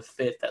kind of the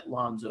fit that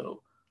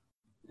Lonzo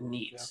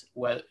needs.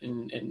 Yeah.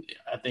 And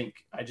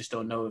I just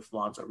don't know if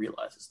Lonzo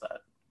realizes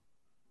that.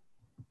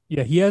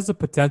 Yeah, he has the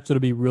potential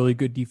to be really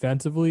good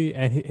defensively,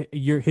 and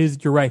you're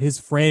right. His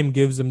frame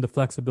gives him the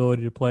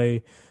flexibility to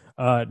play,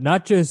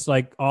 not just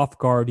like off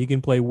guard. He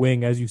can play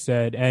wing, as you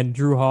said, and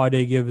Drew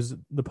Holiday gives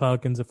the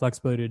Pelicans the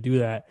flexibility to do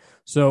that.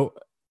 So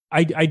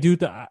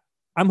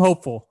I'm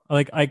hopeful.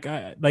 Like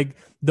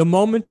the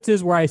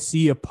moments where I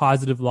see a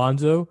positive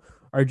Lonzo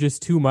are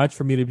just too much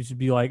for me to just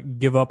be like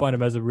give up on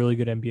him as a really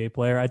good NBA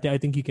player. I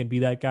think he can be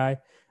that guy.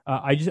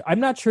 I'm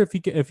not sure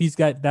if he's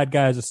got that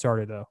guy as a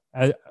starter though.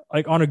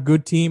 Like on a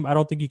good team, I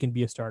don't think he can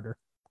be a starter.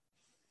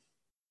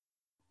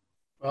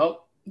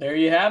 Well, there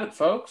you have it,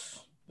 folks.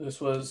 This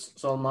was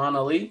Salman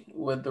Ali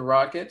with the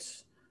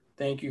Rockets.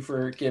 Thank you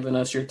for giving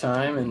us your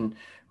time and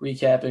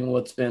recapping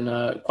what's been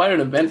quite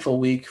an eventful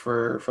week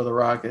for the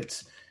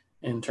Rockets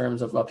in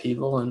terms of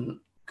upheaval. And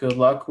good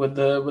luck with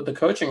the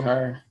coaching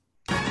hire.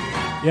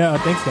 Yeah,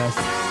 thanks,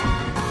 guys.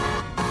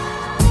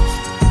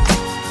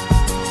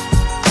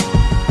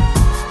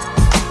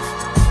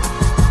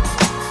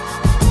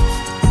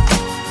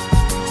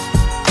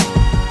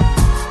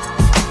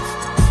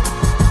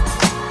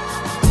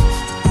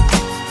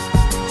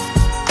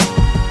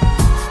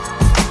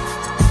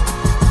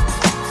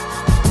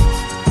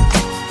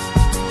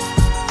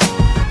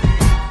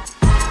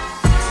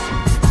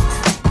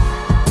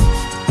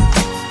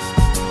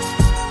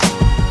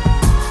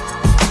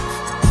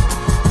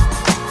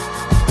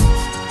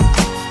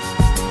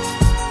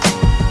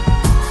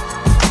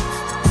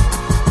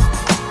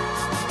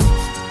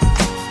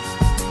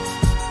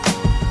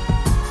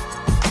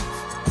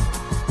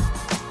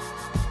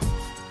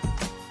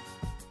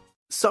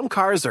 Some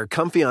cars are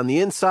comfy on the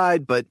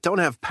inside, but don't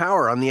have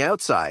power on the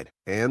outside.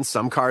 And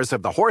some cars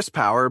have the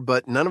horsepower,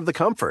 but none of the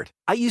comfort.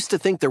 I used to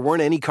think there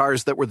weren't any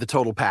cars that were the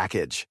total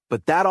package.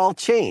 But that all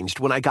changed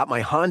when I got my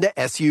Honda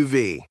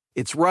SUV.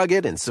 It's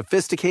rugged and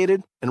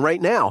sophisticated. And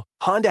right now,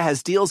 Honda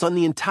has deals on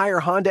the entire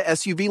Honda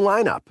SUV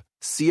lineup.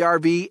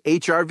 CR-V,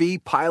 HR-V,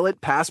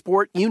 Pilot,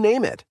 Passport, you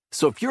name it.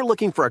 So if you're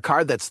looking for a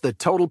car that's the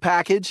total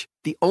package,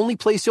 the only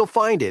place you'll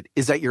find it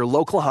is at your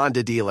local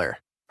Honda dealer.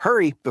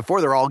 Hurry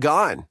before they're all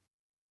gone.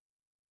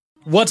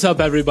 What's up,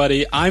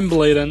 everybody? I'm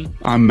Bladen.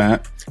 I'm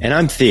Matt. And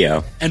I'm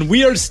Theo. And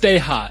we are Stay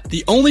Hot,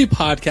 the only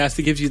podcast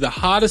that gives you the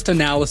hottest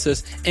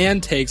analysis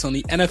and takes on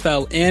the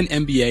NFL and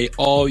NBA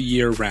all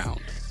year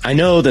round. I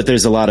know that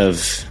there's a lot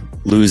of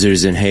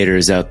losers and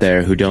haters out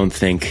there who don't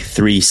think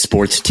 3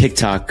 sports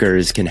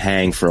TikTokers can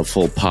hang for a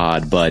full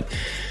pod, but,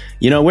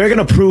 we're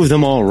going to prove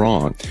them all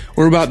wrong.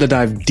 We're about to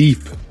dive deep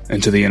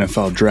into the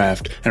NFL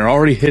draft and are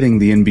already hitting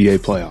the NBA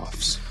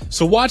playoffs.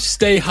 So watch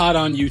Stay Hot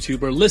on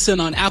YouTube or listen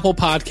on Apple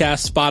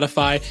Podcasts,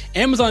 Spotify,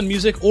 Amazon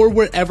Music, or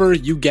wherever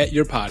you get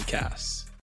your podcasts.